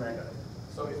F is negative.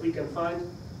 So if we can find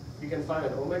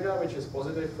an omega which is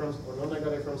positive from or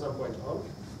non-negative from some point on,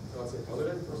 so let's say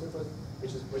positive,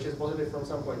 which is positive from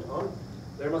some point on,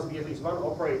 there must be at least one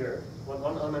operator, one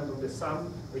element of the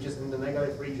sum which is in the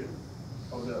negative region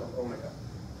of the omega.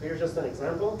 So here's just an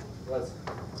example.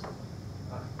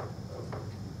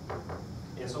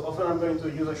 Yeah, so often I'm going to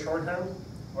use a shorthand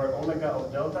where omega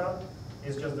of delta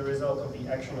is just the result of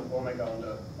the action of omega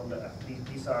on the F.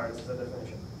 These are the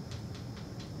definition.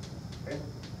 Okay?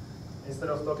 Instead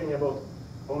of talking about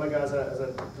omega as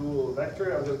a dual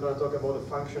vector, I'm just going to talk about a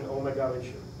function omega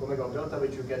of delta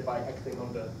which you get by acting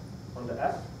on the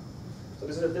F. So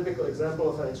this is a typical example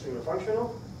of an extreme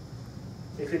functional.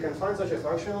 If you can find such a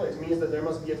functional, it means that there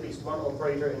must be at least one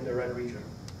operator in the red region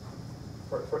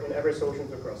for in every solution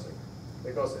to crossing.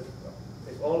 Because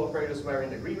if all operators were in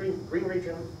the green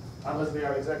region, unless they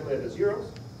are exactly at the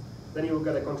zeros, then you will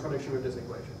get a contradiction with this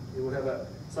equation. You will have a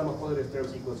sum of positive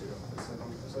terms equals 0.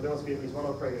 So there must be at least one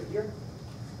operator here.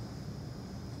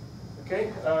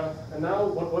 Okay, and now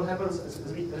what happens is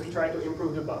we try to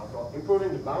improve the bound. Well,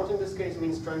 improving the bound in this case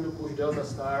means trying to push delta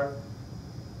star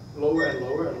lower and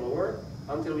lower and lower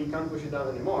until we can't push it down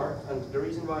anymore. And the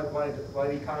reason why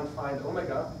we can't find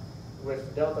omega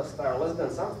with delta star less than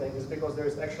something is because there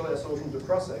is actually a solution to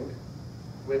crossing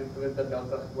with the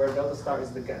delta, where delta star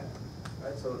is the gap.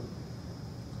 Right? So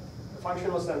the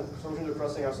functionals and solution to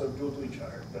crossing are sort of dual to each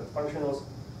other. The functionals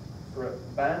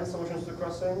ban solutions to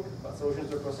crossing, but solutions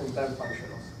to crossing ban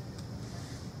functionals.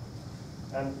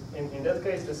 And in that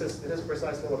case, this is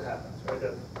precisely what happens, right?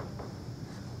 That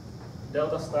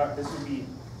delta star, this would be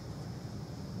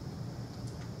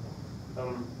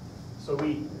so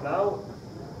we now,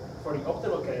 for the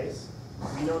optimal case,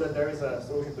 we know that there is a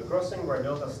solution to crossing where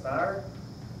delta star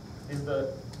is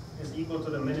equal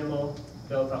to the minimal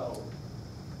delta O.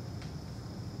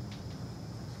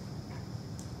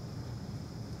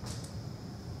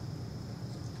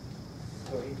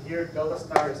 So here delta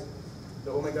star is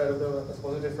the omega of delta is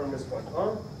positive from this point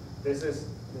on. This is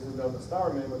delta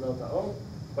star, minimal delta O.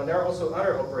 But there are also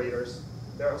other operators.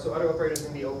 There are also other operators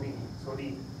in the OPE. So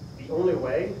the only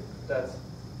way that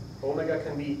omega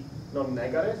can be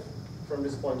non-negative from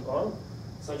this point on,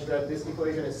 such that this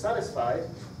equation is satisfied,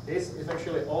 is if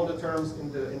actually all the terms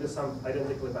in the sum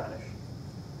identically vanish.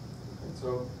 And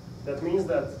so that means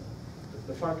that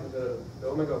the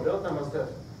omega of delta must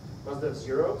have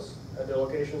zeros at the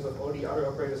locations of all the other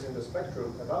operators in the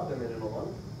spectrum above the minimal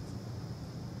one.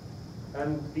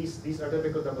 And these are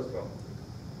typical double well.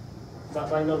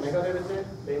 by non-negativity,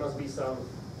 they must be some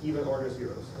even order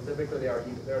zeros. And typically they are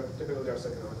typically they are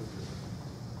second order zeros.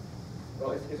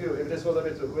 Well, if this was a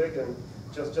bit too quick, then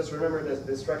just remember that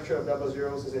the structure of double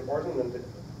zeros is important, and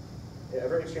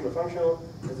every extremely functional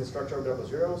is the structure of double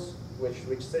zeros,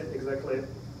 which sit exactly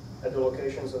at the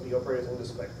locations of the operators in the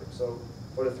spectrum. So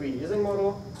for the 3D Ising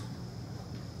model,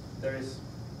 there is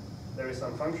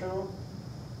some functional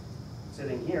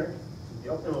sitting here, the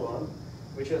optimal one,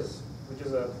 which is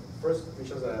a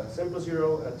simple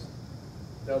zero at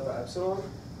delta epsilon,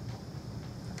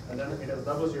 and then it has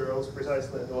double zeros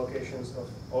precisely at the locations of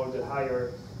all the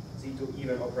higher Z2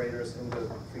 even operators in the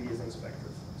 3D Ising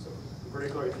spectrum. So in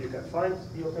particular, if you can find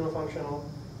the optimal functional,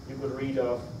 you could read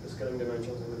off the scaling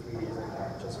dimensions in the 3D Ising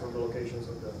just from the locations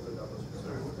of the double zeros.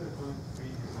 Sorry, what are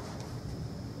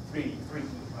you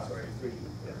calling 3D,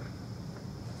 yeah.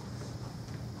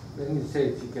 When you say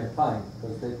if you can find,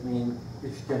 does that mean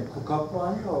if you can cook up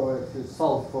one, or if you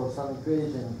solve for some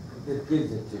equation, it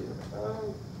gives it to you?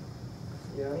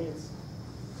 Yeah, I mean,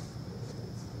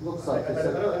 Looks like I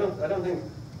don't think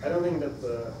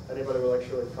that anybody will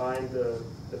actually find the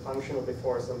functional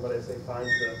before somebody say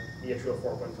finds the actual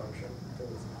 4-point function.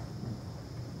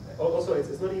 Also,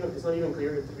 it's not even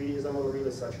clear if 3D Ising model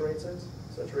really saturates it.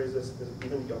 Saturates this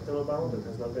even the optimal bound that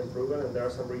has not been proven, and there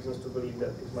are some reasons to believe that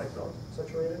it might not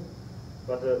saturate it.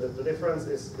 But the difference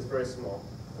is very small.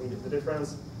 I mean, the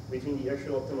difference between the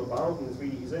actual optimal bound and the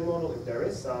 3D Ising model, if there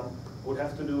is some, would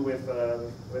have to do with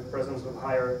presence of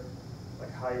higher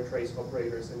trace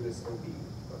operators in this OP.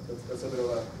 But that's a bit of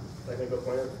a technical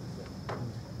point.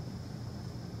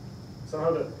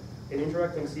 Somehow, in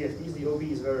interacting CFTs, the OB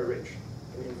is very rich.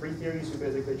 In free theories, you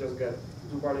basically just get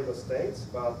two particle states,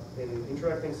 but in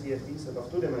interacting CFTs above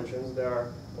 2 dimensions, there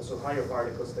are also higher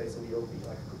particle states in the OP,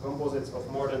 like composites of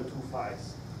more than 2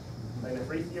 phis. In a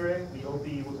free theory, the OP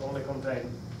would only contain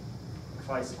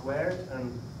phi squared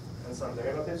and some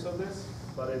derivatives of this,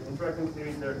 but in interacting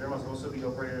theories, there must also be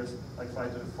operators like phi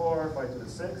to the 4, phi to the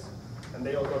 6, and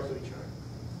they all talk to each other.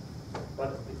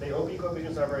 But the OP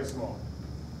coefficients are very small.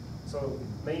 So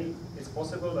maybe it's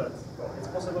possible that the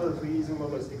 3D Ising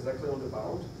model is exactly on the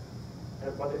bound,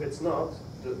 but if it's not,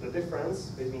 the difference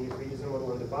between the 3D Ising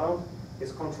model and the bound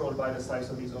is controlled by the size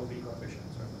of these OP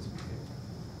coefficients, roughly speaking.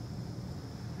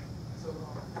 So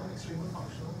for extremely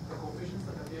functional, the coefficients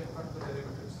that appear in front of the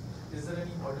derivatives, is there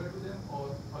any order to them,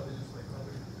 or are they just like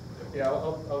whatever? Yeah,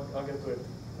 I'll get to it.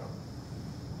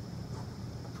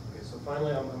 Okay, so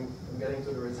finally I'm getting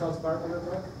to the results part of the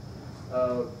talk.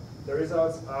 The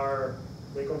results are,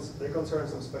 they concern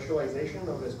some specialization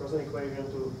of this crossing equation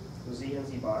to Z and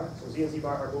Z bar. So Z and Z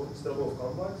bar are still both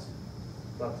complex,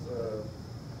 but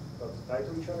tied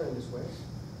to each other in this way.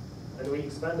 And we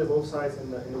expanded both sides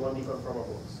in the 1D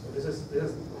conformables. So this is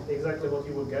exactly what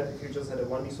you would get if you just had a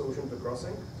 1D solution to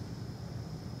crossing.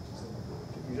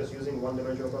 You're just using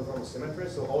one-dimensional conformal symmetry.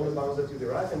 So all the bounds that you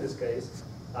derive in this case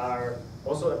are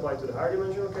also applied to the higher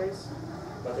dimensional case,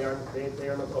 but they are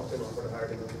not optimal for the higher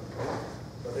dimensional case.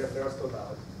 But they are still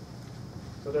valid.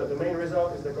 So the main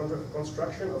result is the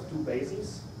construction of 2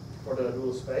 bases for the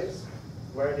dual space,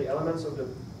 where the elements of the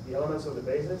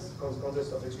bases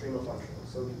consist of extremal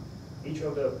functionals. So each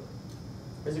of the,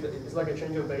 basically it's like a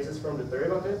change of basis from the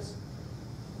derivatives,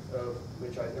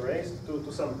 which I erased,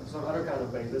 to some other kind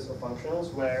of basis of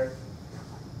functionals where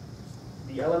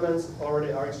the elements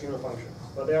already are extremal functions.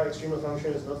 But they are extremal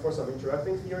functions not for some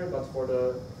interacting theory, but for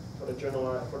the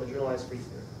generalized free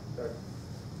theory.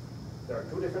 There are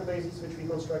 2 different bases which we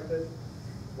constructed.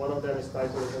 One of them is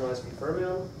tied to the generalized free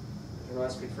fermion.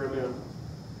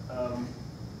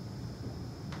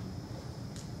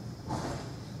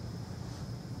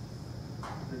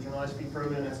 The generalized free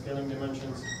fermion has scaling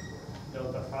dimensions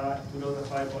delta phi, 2 delta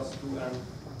phi plus 2n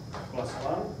plus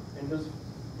 1 in this,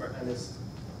 and it's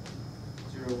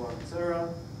 0, 1, etc.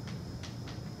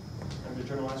 And the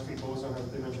generalized free boson has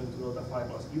dimension 2 delta phi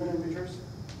plus even integers.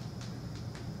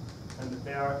 And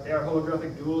they are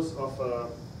holographic duals of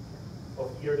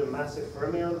either the massive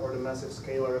fermion or the massive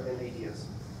scalar in ADS.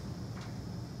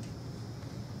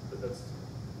 But that's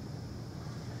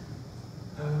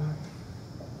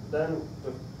then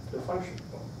the function.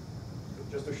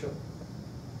 Just to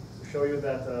show you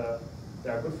that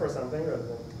they are good for something rather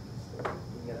than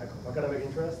academic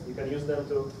interest, you can use them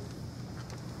to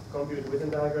compute within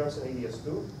diagrams in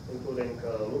ADS2, including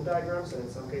loop diagrams, and in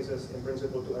some cases, in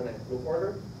principle, to any loop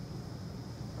order.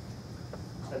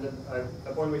 And then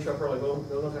a point which I probably will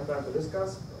not have time to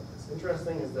discuss, but it's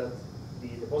interesting, is that the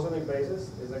bosonic basis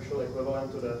is actually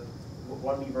equivalent to the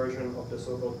 1D version of the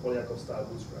so-called Polyakov style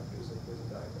bootstrap using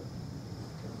diagram.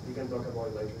 You can talk about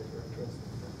it later if you're interested.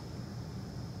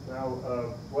 Now,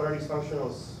 what are these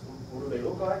functionals? What do they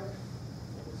look like?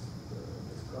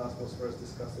 This class was first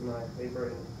discussed in my paper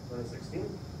in 2016.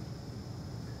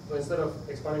 So instead of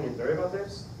expanding in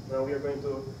derivatives, now we are going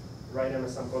to write them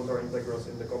as some contour integrals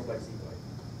in the complex Z plane.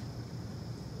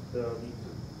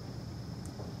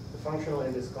 The functional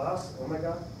in this class,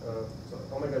 omega, so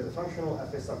omega is a functional,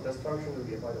 f is some test function that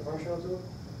we apply the functional to,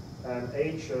 and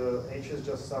h is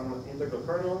just some integral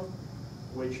kernel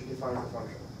which defines the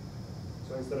function.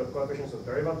 So instead of coefficients of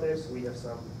derivatives, we have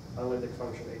some analytic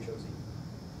function h of z.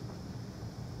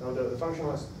 Now the function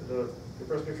has, the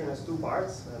prescription has two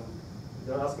parts, and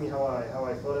don't ask me how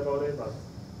I thought about it, but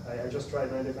I just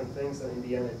tried many different things, and in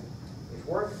the end it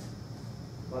worked.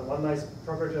 But one nice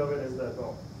property of it is that,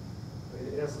 well,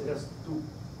 it has two,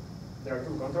 there are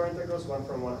two contour integrals, one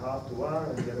from 1/2 to 1,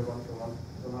 and the other one from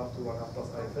 1/2 to 1/2 plus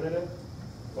I infinity.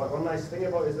 One nice thing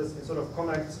about it is that it sort of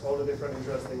connects all the different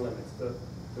interesting limits. The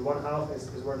 1/2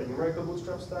 is where the numerical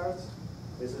bootstrap starts.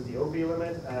 This is the OP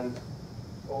limit, and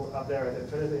all up there at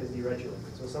infinity is the Reggie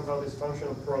limit. So somehow this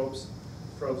function probes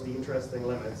the interesting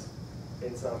limits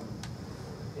in some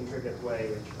intricate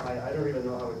way, which I don't even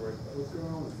know how it works. What's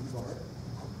going on with Z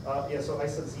bar? Yeah, so I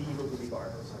said Z equal to V bar.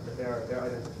 They're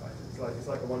identified. It's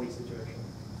like a 1D situation.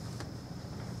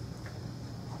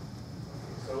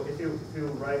 So if you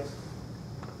write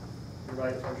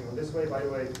the function this way, by the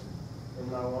way,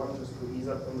 from now on, just to ease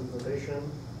up on the notation,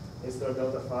 instead of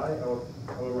delta phi,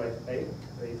 I will write A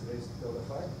is delta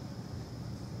phi.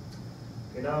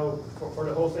 Okay, now for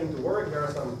the whole thing to work, there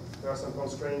are some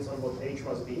constraints on what h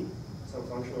must be, some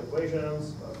functional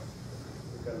equations, but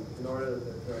you can ignore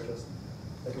it. They are just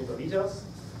technical details.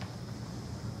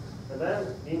 And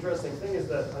then the interesting thing is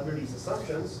that under these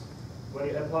assumptions, when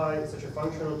you apply such a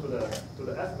functional to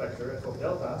the f vector, f of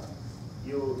delta,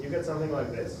 you get something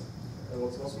like this. And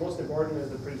what's most important is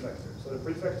the prefactor. So the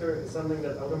prefactor is something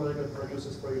that automatically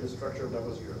produces for you the structure of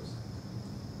double zeros.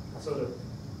 So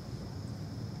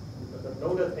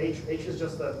know that h is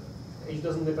just that h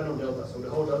doesn't depend on delta. So the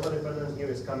whole delta dependence here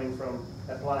is coming from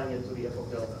applying it to the f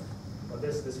of delta. But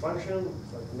this function,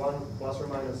 like 1 plus or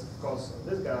minus cos of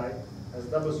this guy, has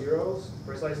double zeros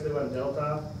precisely when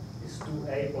delta is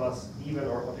 2a plus even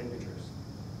or odd integers.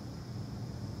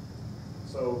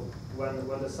 So when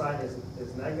the sign is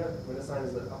negative, when the sign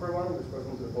is the upper one, which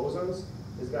corresponds to the bosons,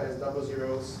 this guy has double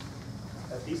zeros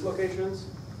at these locations,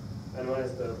 and when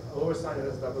it's the lower sign, it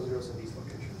has double zeros at these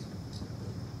locations.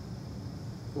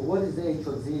 So what is the h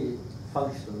of z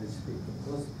functionally speaking?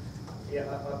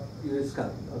 It's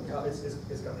coming, okay.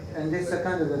 It's coming. Yeah. And it's a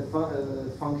kind of a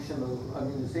functional, I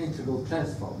mean, it's the integral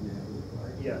transform,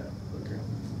 right? Yeah. Okay.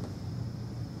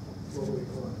 Well, wait,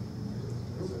 hold on.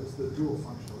 It's the dual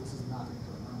functional. This is not into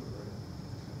a number,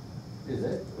 right? Is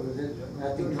it? Or is it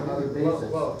mapping to another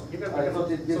basis? Well, I thought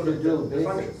it gives a dual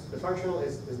basis. The functional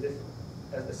is different.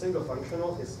 A single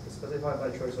functional is specified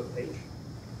by choice of h,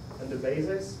 and the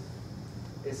basis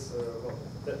is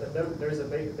there is a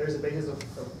basis of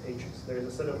h's. There is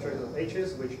a set of choices of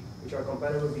h's which are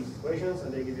compatible with these equations,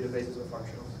 and they give you the basis of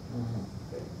functionals.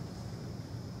 Okay.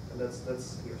 And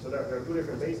that's here. So there are two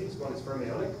different bases. One is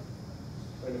fermionic.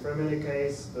 In the fermionic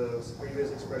case, the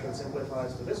previous expression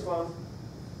simplifies to this one,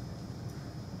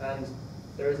 and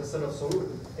there is a set of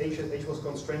solutions. H was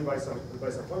constrained by some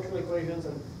functional equations,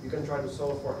 and you can try to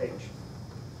solve for h.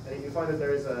 And you find that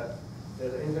there's an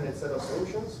infinite set of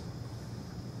solutions,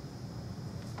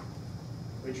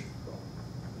 which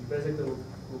basically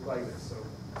look like this. So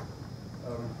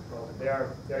they are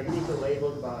uniquely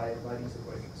labeled by these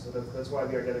equations. So that's why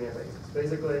we are getting a basis.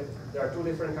 Basically, there are two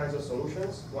different kinds of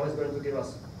solutions. One is going to give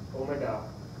us omega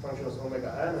functions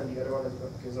omega n, and the other one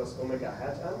gives us omega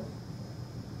hat n.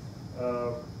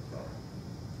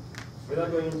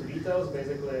 Without going into details,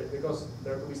 basically, because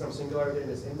there could be some singularity in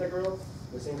this integral,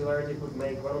 the singularity could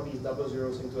make one of these double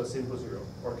zeros into a simple zero,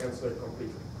 or cancel it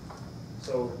completely.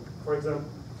 So, for example,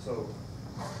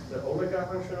 the omega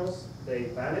functionals, they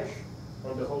vanish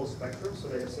on the whole spectrum, so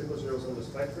they have simple zeros on the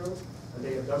spectrum, and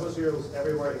they have double zeros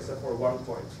everywhere except for one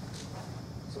point.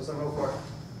 So somehow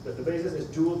the basis is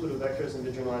dual to the vectors in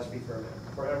the generalized free fermion.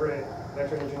 For every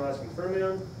vector in the generalized free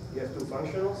fermion, you have two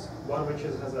functionals, one which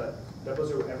has a double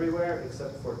zero everywhere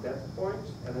except for that point,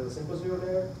 and has a simple zero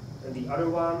there, and the other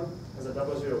one has a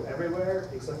double zero everywhere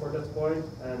except for that point,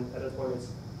 and at that point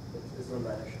it's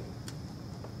non-vanishing.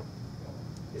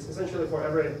 It's essentially for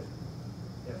every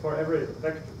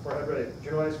vector, for every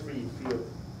generalized free field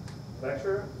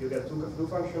vector, you get two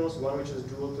functionals, one which is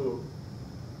dual to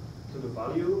the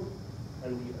value,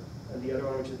 and the other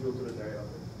one which is dual to the derivative.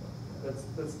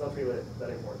 That's not really that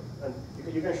important. And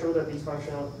you can show that these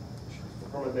functional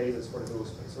form a basis for the dual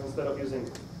space. So instead of using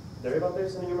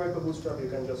derivatives in the numerical bootstrap, you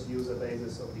can just use the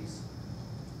basis of these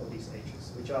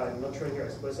h's, which I'm not showing here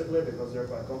explicitly because they're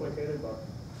quite complicated, but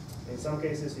in some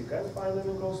cases you can find them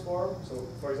in closed form. So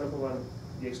for example, when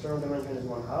the external dimension is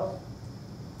 1/2,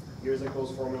 here's a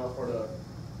closed formula for the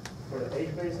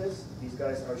h basis. These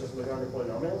guys are just Lagrange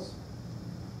polynomials.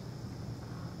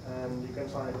 And you can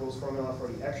find a closed formula for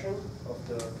the action of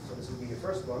the, so this would be the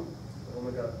first one, the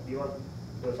omega d1,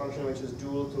 the function which is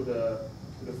dual to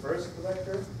the first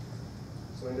vector.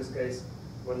 So in this case,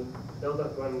 when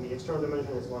the external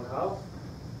dimension is 1/2,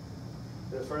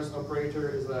 the first operator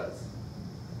is at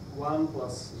 1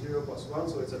 plus 0 plus 1,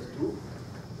 so it's at 2.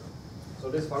 So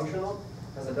this functional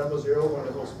has a double zero on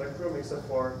the whole spectrum except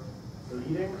for the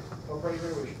leading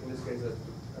operator, which in this case is at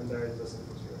 2, and there it's a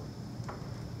simple 0.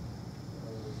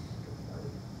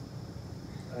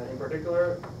 In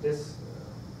particular, this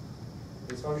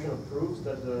function proves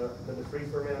that the free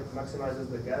fermion maximizes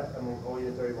the gap among all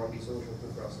unitary 1D solutions to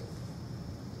cross it.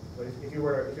 So if you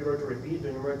were to repeat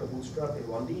the numerical bootstrap in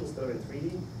 1D instead of in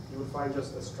 3D, you would find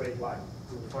just a straight line.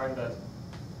 You would find that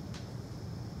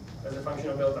as a function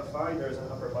of delta phi, there is an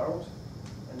upper bound,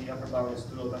 and the upper bound is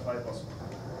 2 delta phi plus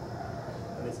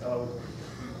 1, and it's allowed.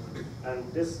 And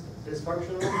this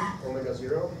functional omega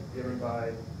 0 given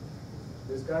by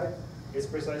this guy is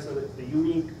precisely the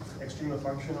unique extremal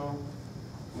functional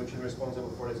which is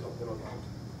responsible for this optimal bound.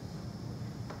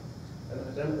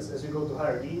 And then as you go to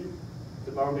higher D,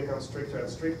 the bound becomes stricter and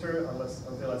stricter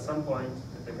until at some point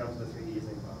it becomes the 3D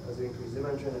Ising bound. As you increase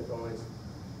dimension, it always,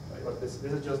 but this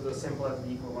is just the simple f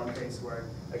d equal 1 case where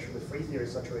actually the free theory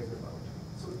saturates the bound.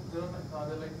 So are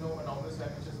there like no anomalous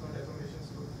dimensions, no deformations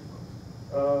to the free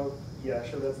bound? Yeah,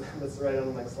 actually that's right on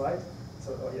the next slide.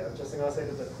 So yeah, just going to say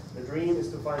that the dream is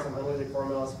to find some analytic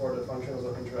formulas for the functions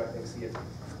of interacting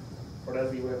CFTs. For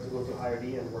that, we will have to go to higher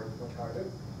D and work much harder.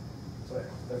 So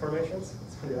deformations,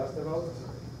 that's what you asked about.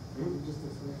 Just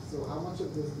explain. So how much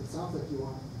of this, it sounds like you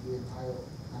want the entire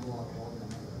analog volume of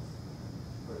this,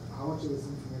 but how much of this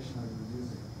information are you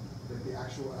using? The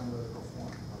actual analytical form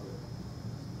of it?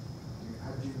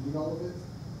 Do you need all of it?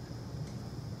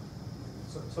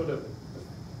 So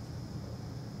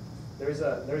there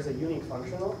is a unique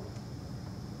functional.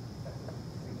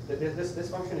 This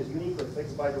function is uniquely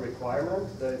fixed by the requirement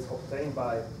that it's obtained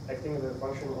by acting with a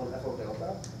function on f of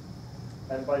delta,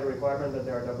 and by the requirement that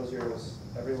there are double zeros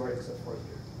everywhere except for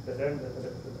here.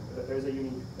 There is a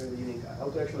unique. How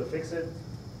to actually fix it?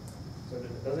 So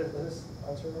does this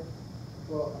answer that?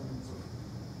 Well, I mean, so,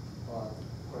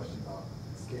 question about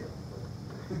scale, but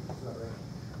is that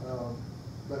right?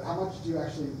 But how much do you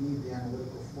actually need the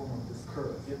analytical form of this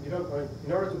curve? You don't.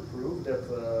 In order to prove that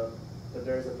that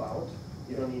there is a bound,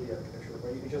 you don't need the architecture.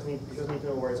 You just need to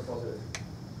know where it's positive.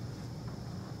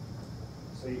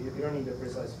 So you don't need the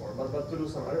precise form. But to do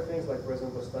some other things, like for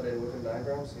example study within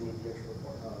diagrams, you need the actual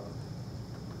form.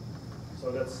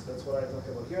 So that's what I talked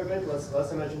about here a bit.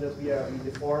 Let's imagine that we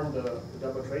deform the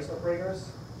double trace operators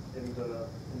in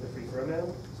the free fermion.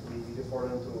 So we deform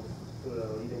them to the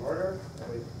leading order.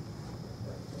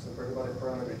 So forget about the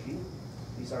parameter G.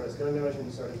 These are the scaling dimension,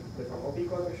 these are the different OP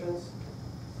coefficients.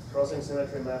 Crossing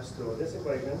symmetry maps to this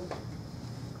equation.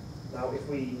 Now if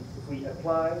we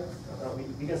apply,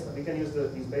 we can use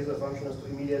these Basel functions to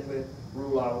immediately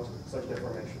rule out such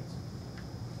deformations.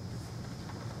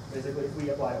 Basically, if we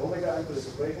apply omega n to this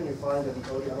equation, you find that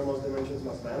all the anomalous dimensions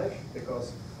must vanish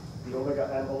because the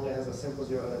omega n only has a simple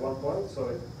zero at one point, so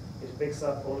it picks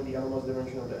up only the anomalous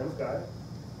dimension of the nth guy.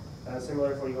 And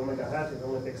similar for the omega hat, it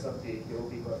only picks up the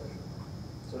OP coefficient.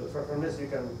 So from this, you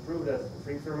can prove that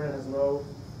free fermion has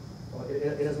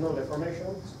it has no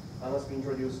deformations unless we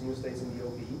introduce new states in the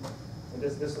OPE. And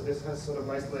this has sort of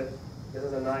nicely, this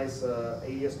is a nice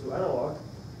AES2 analog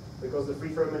because the free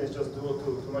fermion is just dual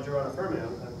to Majorana fermion.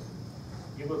 And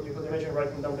you could imagine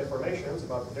writing down deformations,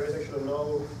 but there is actually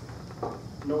no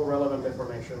relevant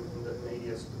deformation in the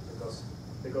AES2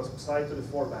 because psi to the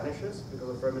 4 vanishes because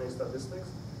of fermionic statistics.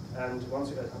 And once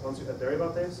you add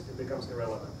derivatives, it becomes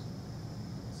irrelevant.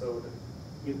 So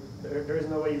there is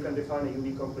no way you can define a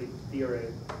UV complete theory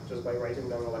just by writing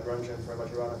down a Lagrangian for a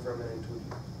Majorana fermion in 2D.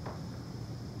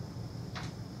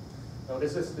 Now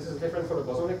this is different for the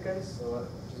bosonic case, so I'm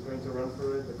just going to run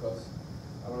through it because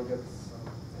I want to get some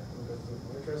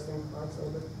interesting parts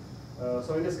of it.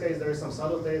 So in this case, there is some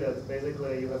subtlety that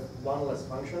basically you have one less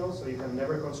functional, so you can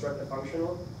never construct a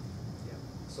functional.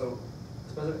 So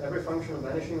every functional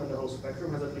vanishing on the whole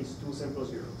spectrum has at least 2 simple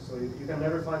zeros. So you can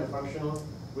never find a functional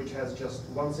which has just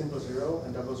 1 simple zero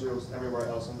and double zeros everywhere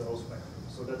else on the whole spectrum.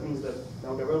 So that means that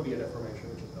now there will be a deformation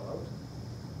which is allowed.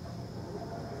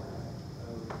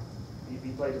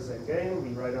 We play the same game, we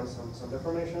write down some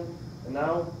deformation, and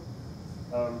now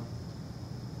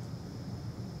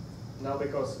Now,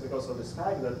 because of this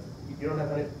fact that you don't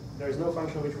have any, there is no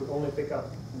function which would only pick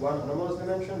up one anomalous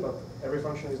dimension, but every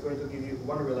function is going to give you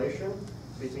one relation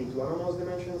between two anomalous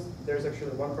dimensions. There's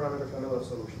actually one parameter family of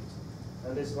solutions,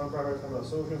 and this one parameter family of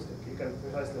solutions you can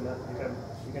precisely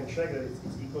you can check that it's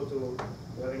equal to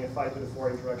having a 5 to the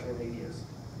 4 interaction in ADS.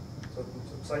 So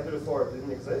psi to the 4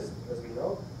 didn't exist, as we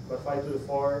know, but 5 to the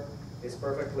 4 is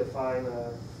perfectly fine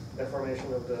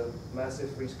deformation of the massive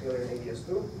free scalar in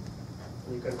ADS2.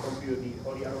 You can compute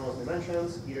all the anomalous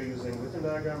dimensions, either using Witten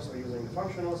diagrams or using the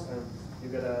functionals, and you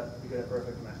get a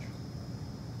perfect match.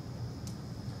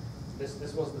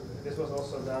 This was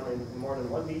also done in more than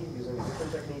 1D using a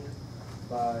different technique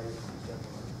by these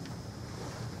gentlemen.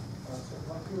 So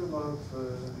talk to you about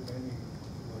the remaining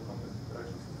contact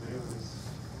interactions with derivatives.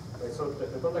 Right, so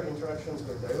the contact interactions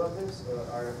with derivatives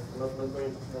are not going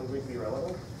to be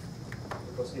relevant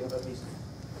because you have at least.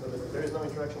 So there is no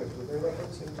interaction with two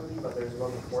derivatives in 2D, but there is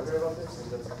one with 4 derivatives, and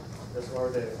that's where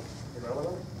they're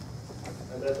irrelevant.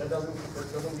 And that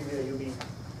doesn't give you a UV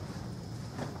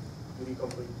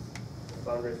complete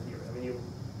boundary theory. I mean,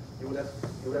 you would have to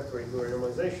do a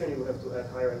normalization. You would have to add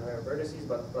higher and higher vertices.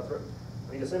 But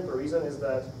I mean, the simple reason is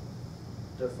that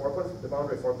the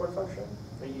boundary 4-point function.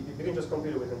 I mean, you can just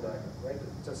compute a Witten diagram, right?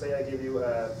 So say I give you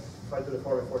a 5 to the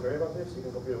 4 with 4 derivatives. You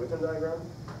can compute a Witten diagram.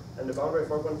 And the boundary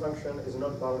 4-point function is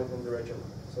not bounded in the region.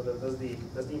 So that's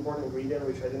the important ingredient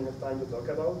which I didn't have time to talk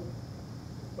about.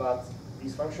 But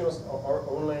these functions are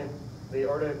only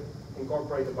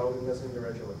incorporate the boundedness in the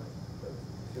region.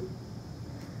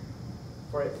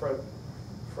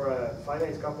 For a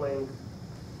finite coupling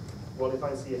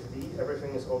well-defined CFT,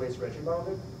 everything is always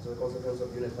Reggie-bounded, so a consequence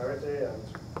of unitarity and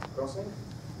crossing.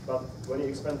 But when you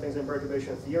expand things in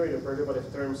perturbation theory, the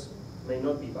perturbative terms may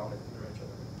not be bounded in the region.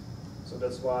 So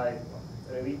that's why,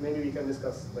 maybe we can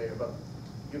discuss later, but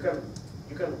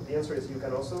the answer is you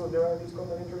can also derive these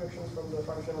contact interactions from the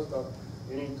functionals, but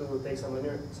you need to take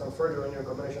some further linear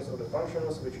combinations of the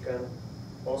functionals, which can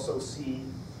also see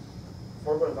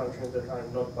 4-point functions that are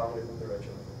not bounded in the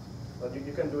region. But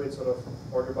you can do it sort of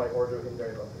order by order in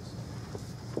derivatives.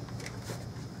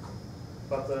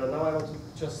 But now I want to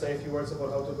just say a few words about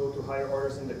how to go to higher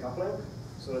orders in the coupling.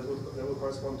 So that will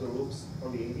correspond to loops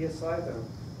on the ADS side, and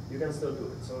you can still do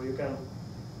it. So you can,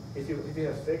 if you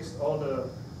have fixed all the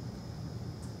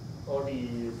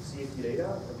CFT data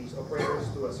of these operators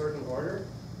to a certain order,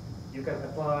 you can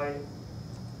apply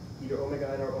either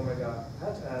omega n or omega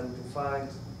het, and to find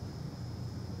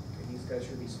these guys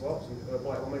should be swapped. So you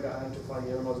apply omega n to find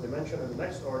the anomalous dimension in the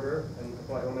next order, and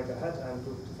apply omega het and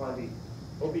to find the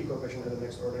OP coefficient in the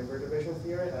next order in perturbation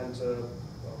theory. And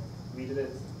well, we did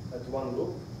it at one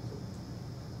loop.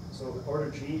 So order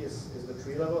G is the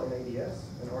tree level in ADS,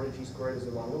 and order G squared is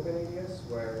the one loop in ADS,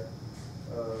 where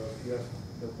you have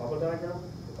the bubble diagram,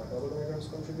 the bubble diagrams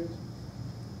contribute,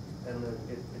 and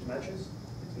it matches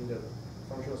between the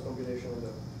functionals computation and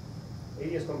the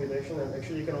ADS computation. And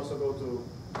actually, you can also go to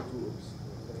two loops.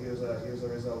 So here's a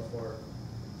result for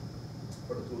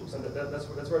the two loops, and that's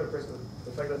where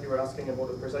the fact that you were asking about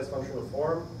the precise functional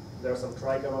form. There are some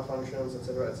tri-gamma functions,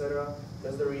 etc., etc.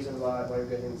 That's the reason why you're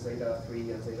getting zeta 3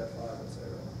 and zeta 5, etc.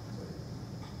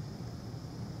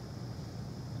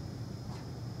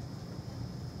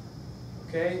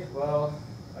 Okay, well,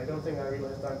 I don't think I really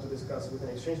have time to discuss Witten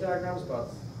exchange diagrams,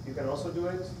 but you can also do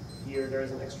it. Here there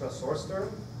is an extra source term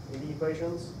in the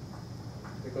equations,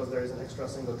 because there is an extra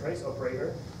single trace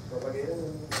operator propagated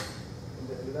in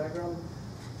the diagram.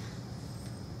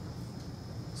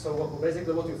 So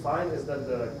basically what you find is that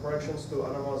the corrections to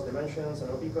anomalous dimensions and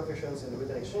OP coefficients in the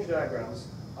Witten exchange diagrams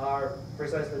are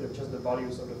precisely just the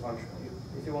values of the function.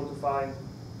 If you want to find,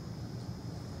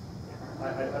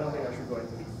 I don't think I should go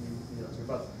into the answer,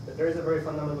 but there is a very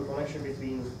fundamental connection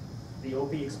between the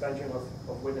OP expansion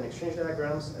of Witten exchange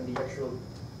diagrams and the actual,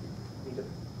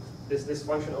 this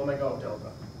function omega of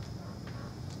delta.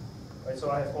 Right,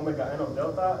 so I have omega n of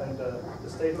delta, and the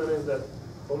statement is that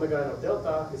omega n of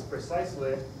delta is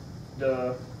precisely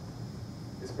the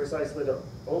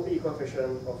OP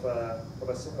coefficient of a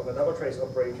double trace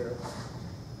operator,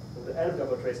 the n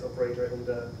double trace operator in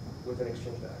the Witten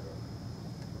exchange diagram.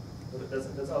 So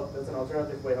that's an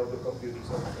alternative way how to compute these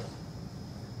operators.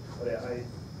 But yeah, maybe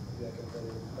I can tell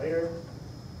you later.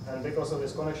 And because of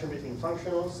this connection between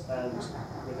functionals and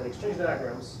Witten exchange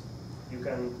diagrams, you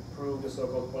can prove the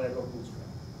so-called Polyakov-Bootstrap.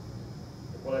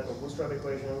 The Polyakov-Bootstrap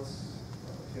equations,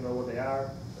 if you know what they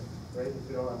are, great. If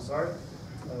you don't, I'm sorry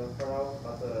for now.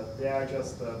 But they are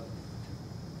just the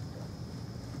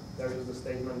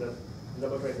statement that the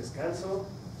double trace is cancelled.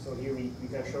 So here we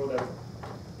can show that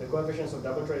the coefficients of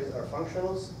double traces are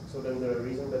functionals, so then the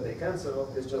reason that they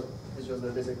cancel is just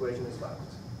that this equation is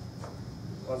balanced.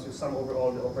 Once you sum over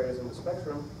all the operators in the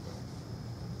spectrum,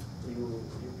 you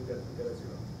get a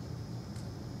zero.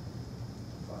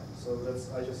 Fine. So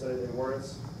I just said it in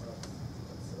words.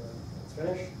 Let's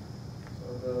finish.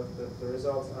 So the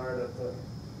results are that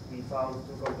we found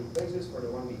two complete bases for the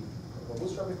 1D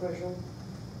Bootstrap equation,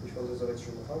 which consists of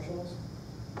extremal functionals.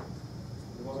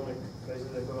 The bosonic base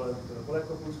is equivalent to the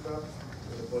collective Bootstrap,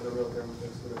 so the polynomial term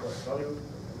takes to the correct value.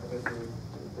 I'm going to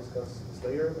discuss this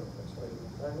later, but that's why I don't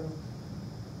have time now.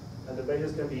 And the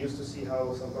basis can be used to see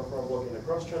how some conformal block in a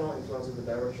cross channel influences the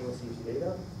direction of CFT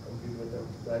data, complete with the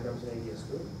diagrams in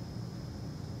ADS2.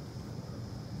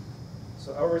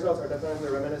 So our results are definitely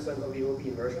reminiscent of the OP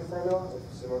inversion formula of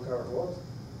Simon Coward-Watt.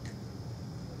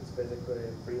 It's basically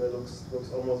really looks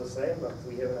almost the same, but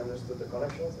we haven't understood the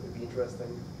connections. It would be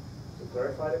interesting to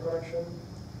clarify the connection.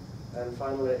 And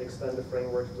finally, extend the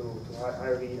framework to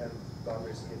IRV and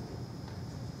boundary CFT.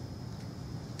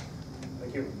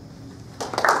 Thank you.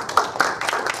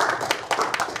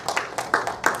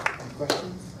 Any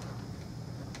questions?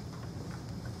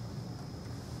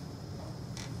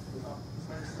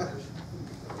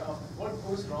 What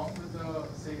goes wrong with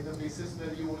the basis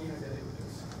where you only have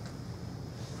derivatives?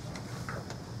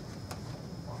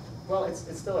 Well,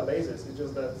 it's still a basis. It's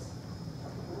just that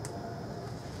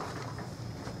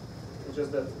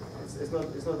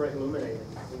it's not very illuminating.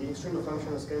 The extremal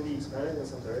functions can be expanded in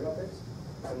some derivatives,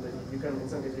 and you can in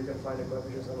some cases you can find the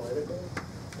coefficients analytically,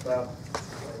 but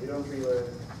you don't really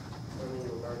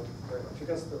learn very much. You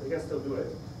can still do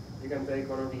it. You can take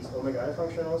one of these omega n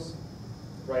functionals,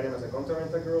 write them as a contour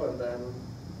integral, and then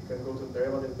you can go to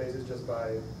derivative basis just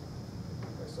by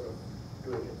sort of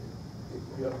doing it.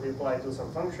 You apply it to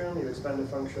some function, you expand the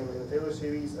function in a Taylor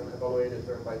series, and evaluate it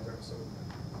term by term. So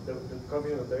the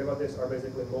coefficient of derivatives are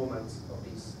basically moments of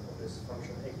this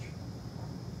function h.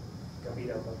 Can be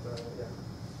done, but yeah.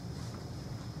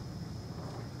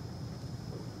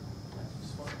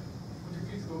 Could you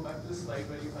please go back to the slide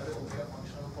where you had an omega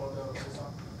functional for the boson?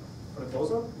 For the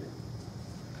boson?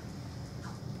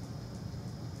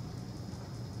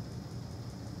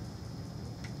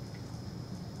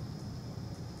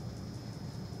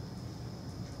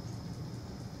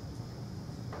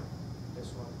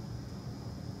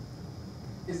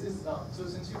 Is this, so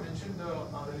since you mentioned the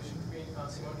relation between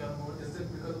Simon Coward-Watt, is it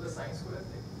because of the sine square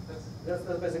thing? That's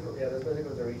basically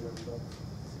the reason. So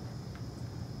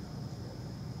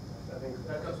I think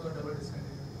that comes from a double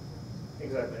discontinuity.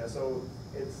 Exactly. Yeah. So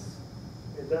it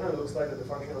then looks like that the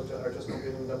functions are just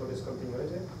computing double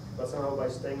discontinuity, but somehow by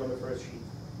staying on the first sheet.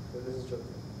 So this is just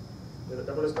the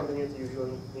double discontinuity.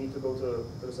 Usually need to go to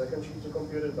the second sheet to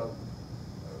compute it, but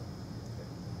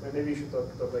maybe you should talk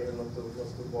later, not to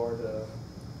bore the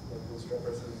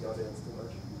bootstrappers and the audience too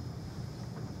much.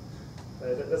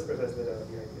 That's precisely the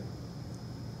idea.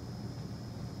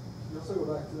 You also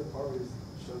go back to the part where you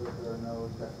show that there are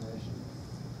no definitions.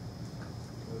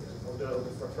 Of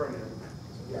the fermion.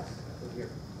 So Yes.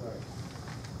 Here. Right.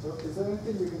 So is there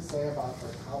anything you can say about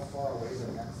like how far away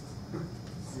the next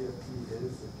CFT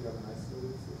is if you have an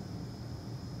isolated CFT?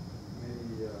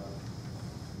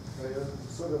 Maybe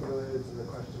sort of related to the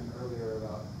question earlier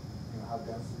about how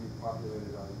densely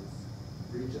populated are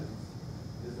these regions.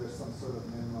 Is there some sort of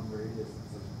minimum radius in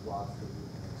such plots that you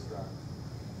can extract?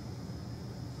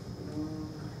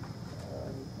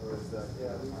 Or is that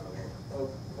Well,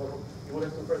 you would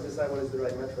have to first decide what is the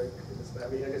right metric. I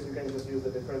mean, I guess you can just use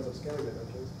the difference of scalar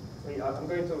dimensions. I mean, I'm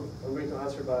going to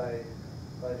answer by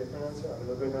a different answer. I'm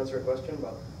not going to answer a question,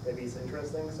 but maybe it's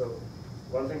interesting. So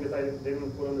one thing that I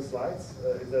didn't put on the slides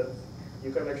is that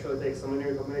you can actually take some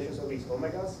linear combinations of these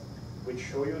omegas, which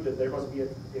show you that there must be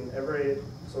in every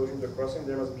solution to crossing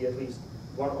there must be at least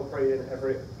one operator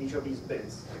in each of these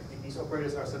bits. These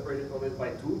operators are separated only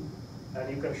by 2,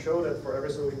 and you can show that for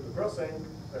every solution to crossing,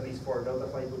 at least for delta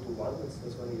phi equal to 1,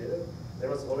 that's when we did it, there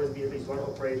must always be at least one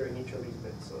operator in each of these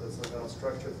bits. So that's some kind of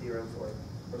structure theorem for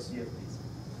CFTs.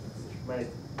 Which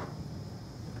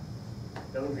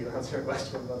doesn't really answer a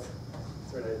question, but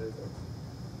it's related to it.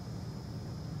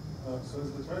 So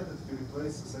is the target to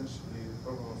replace essentially the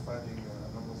problem of finding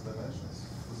anomalous dimensions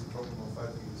with the problem of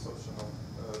finding this option of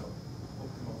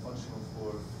optimal functional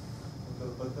for,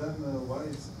 but then why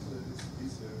is it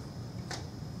easier?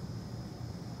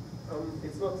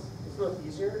 It's not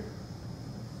easier,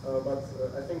 but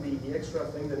I think the extra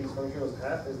thing that these functionals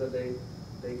have is that they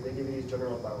give you these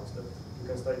general bounds that you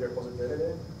can study their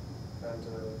positivity, and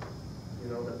you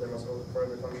know that there must for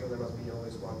every function there must be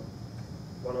always one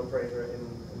operator in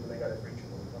the negative region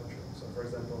of the function. So for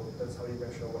example, that's how you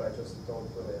can show what I just told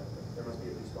Lilia. There must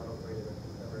be at least one operator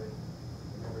in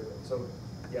every way. So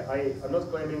yeah, I'm not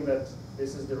claiming that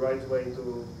this is the right way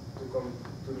to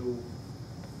do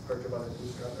perturbative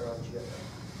bootstrap around GFF.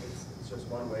 It's just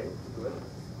one way to do it.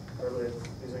 Probably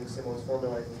using Simon's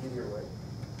formula is the easier way.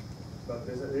 But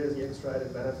there is the extra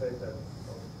added benefit of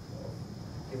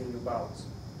giving you bounds.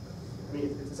 I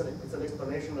mean, it's an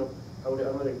explanation of how the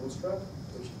analytic bootstrap,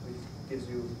 which gives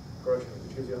you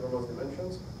anomalous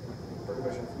dimensions in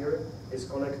perturbation theory, is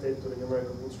connected to the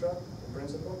numerical bootstrap in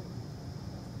principle,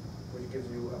 which gives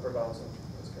you upper bounds of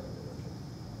this kind of dimension.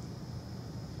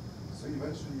 So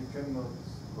eventually you cannot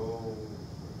go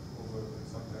over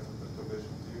some kind of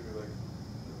perturbation theory like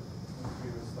in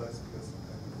previous slides because some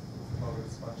kind of power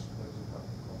expansion that will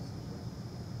happen constantly.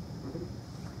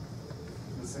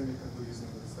 The same you can do using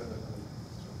the standard analytic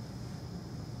bootstrap.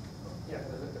 Yeah,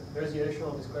 there's the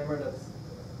additional disclaimer that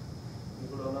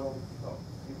people don't know.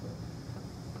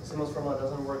 Simon's formula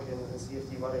doesn't work in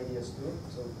CFT 1ADS2,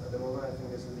 so at the moment I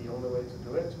think this is the only way to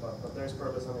do it, but there's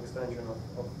probably some extension of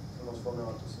Simon's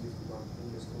formula to CFT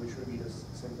 1ADS2, which would be the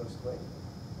simplest way.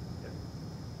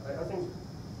 Yeah. I think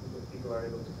people are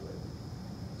able to do it.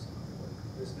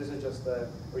 This is just a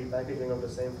repackaging of the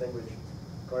same thing, which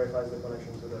clarifies the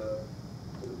connection to the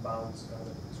bounds kind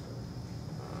of description.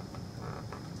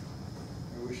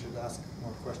 Maybe we should ask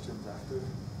more questions after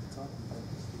the talk.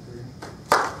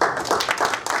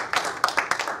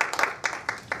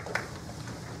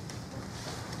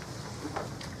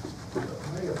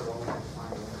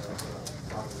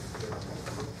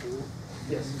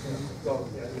 Yes. Well,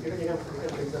 yeah, you can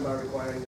treat them by requiring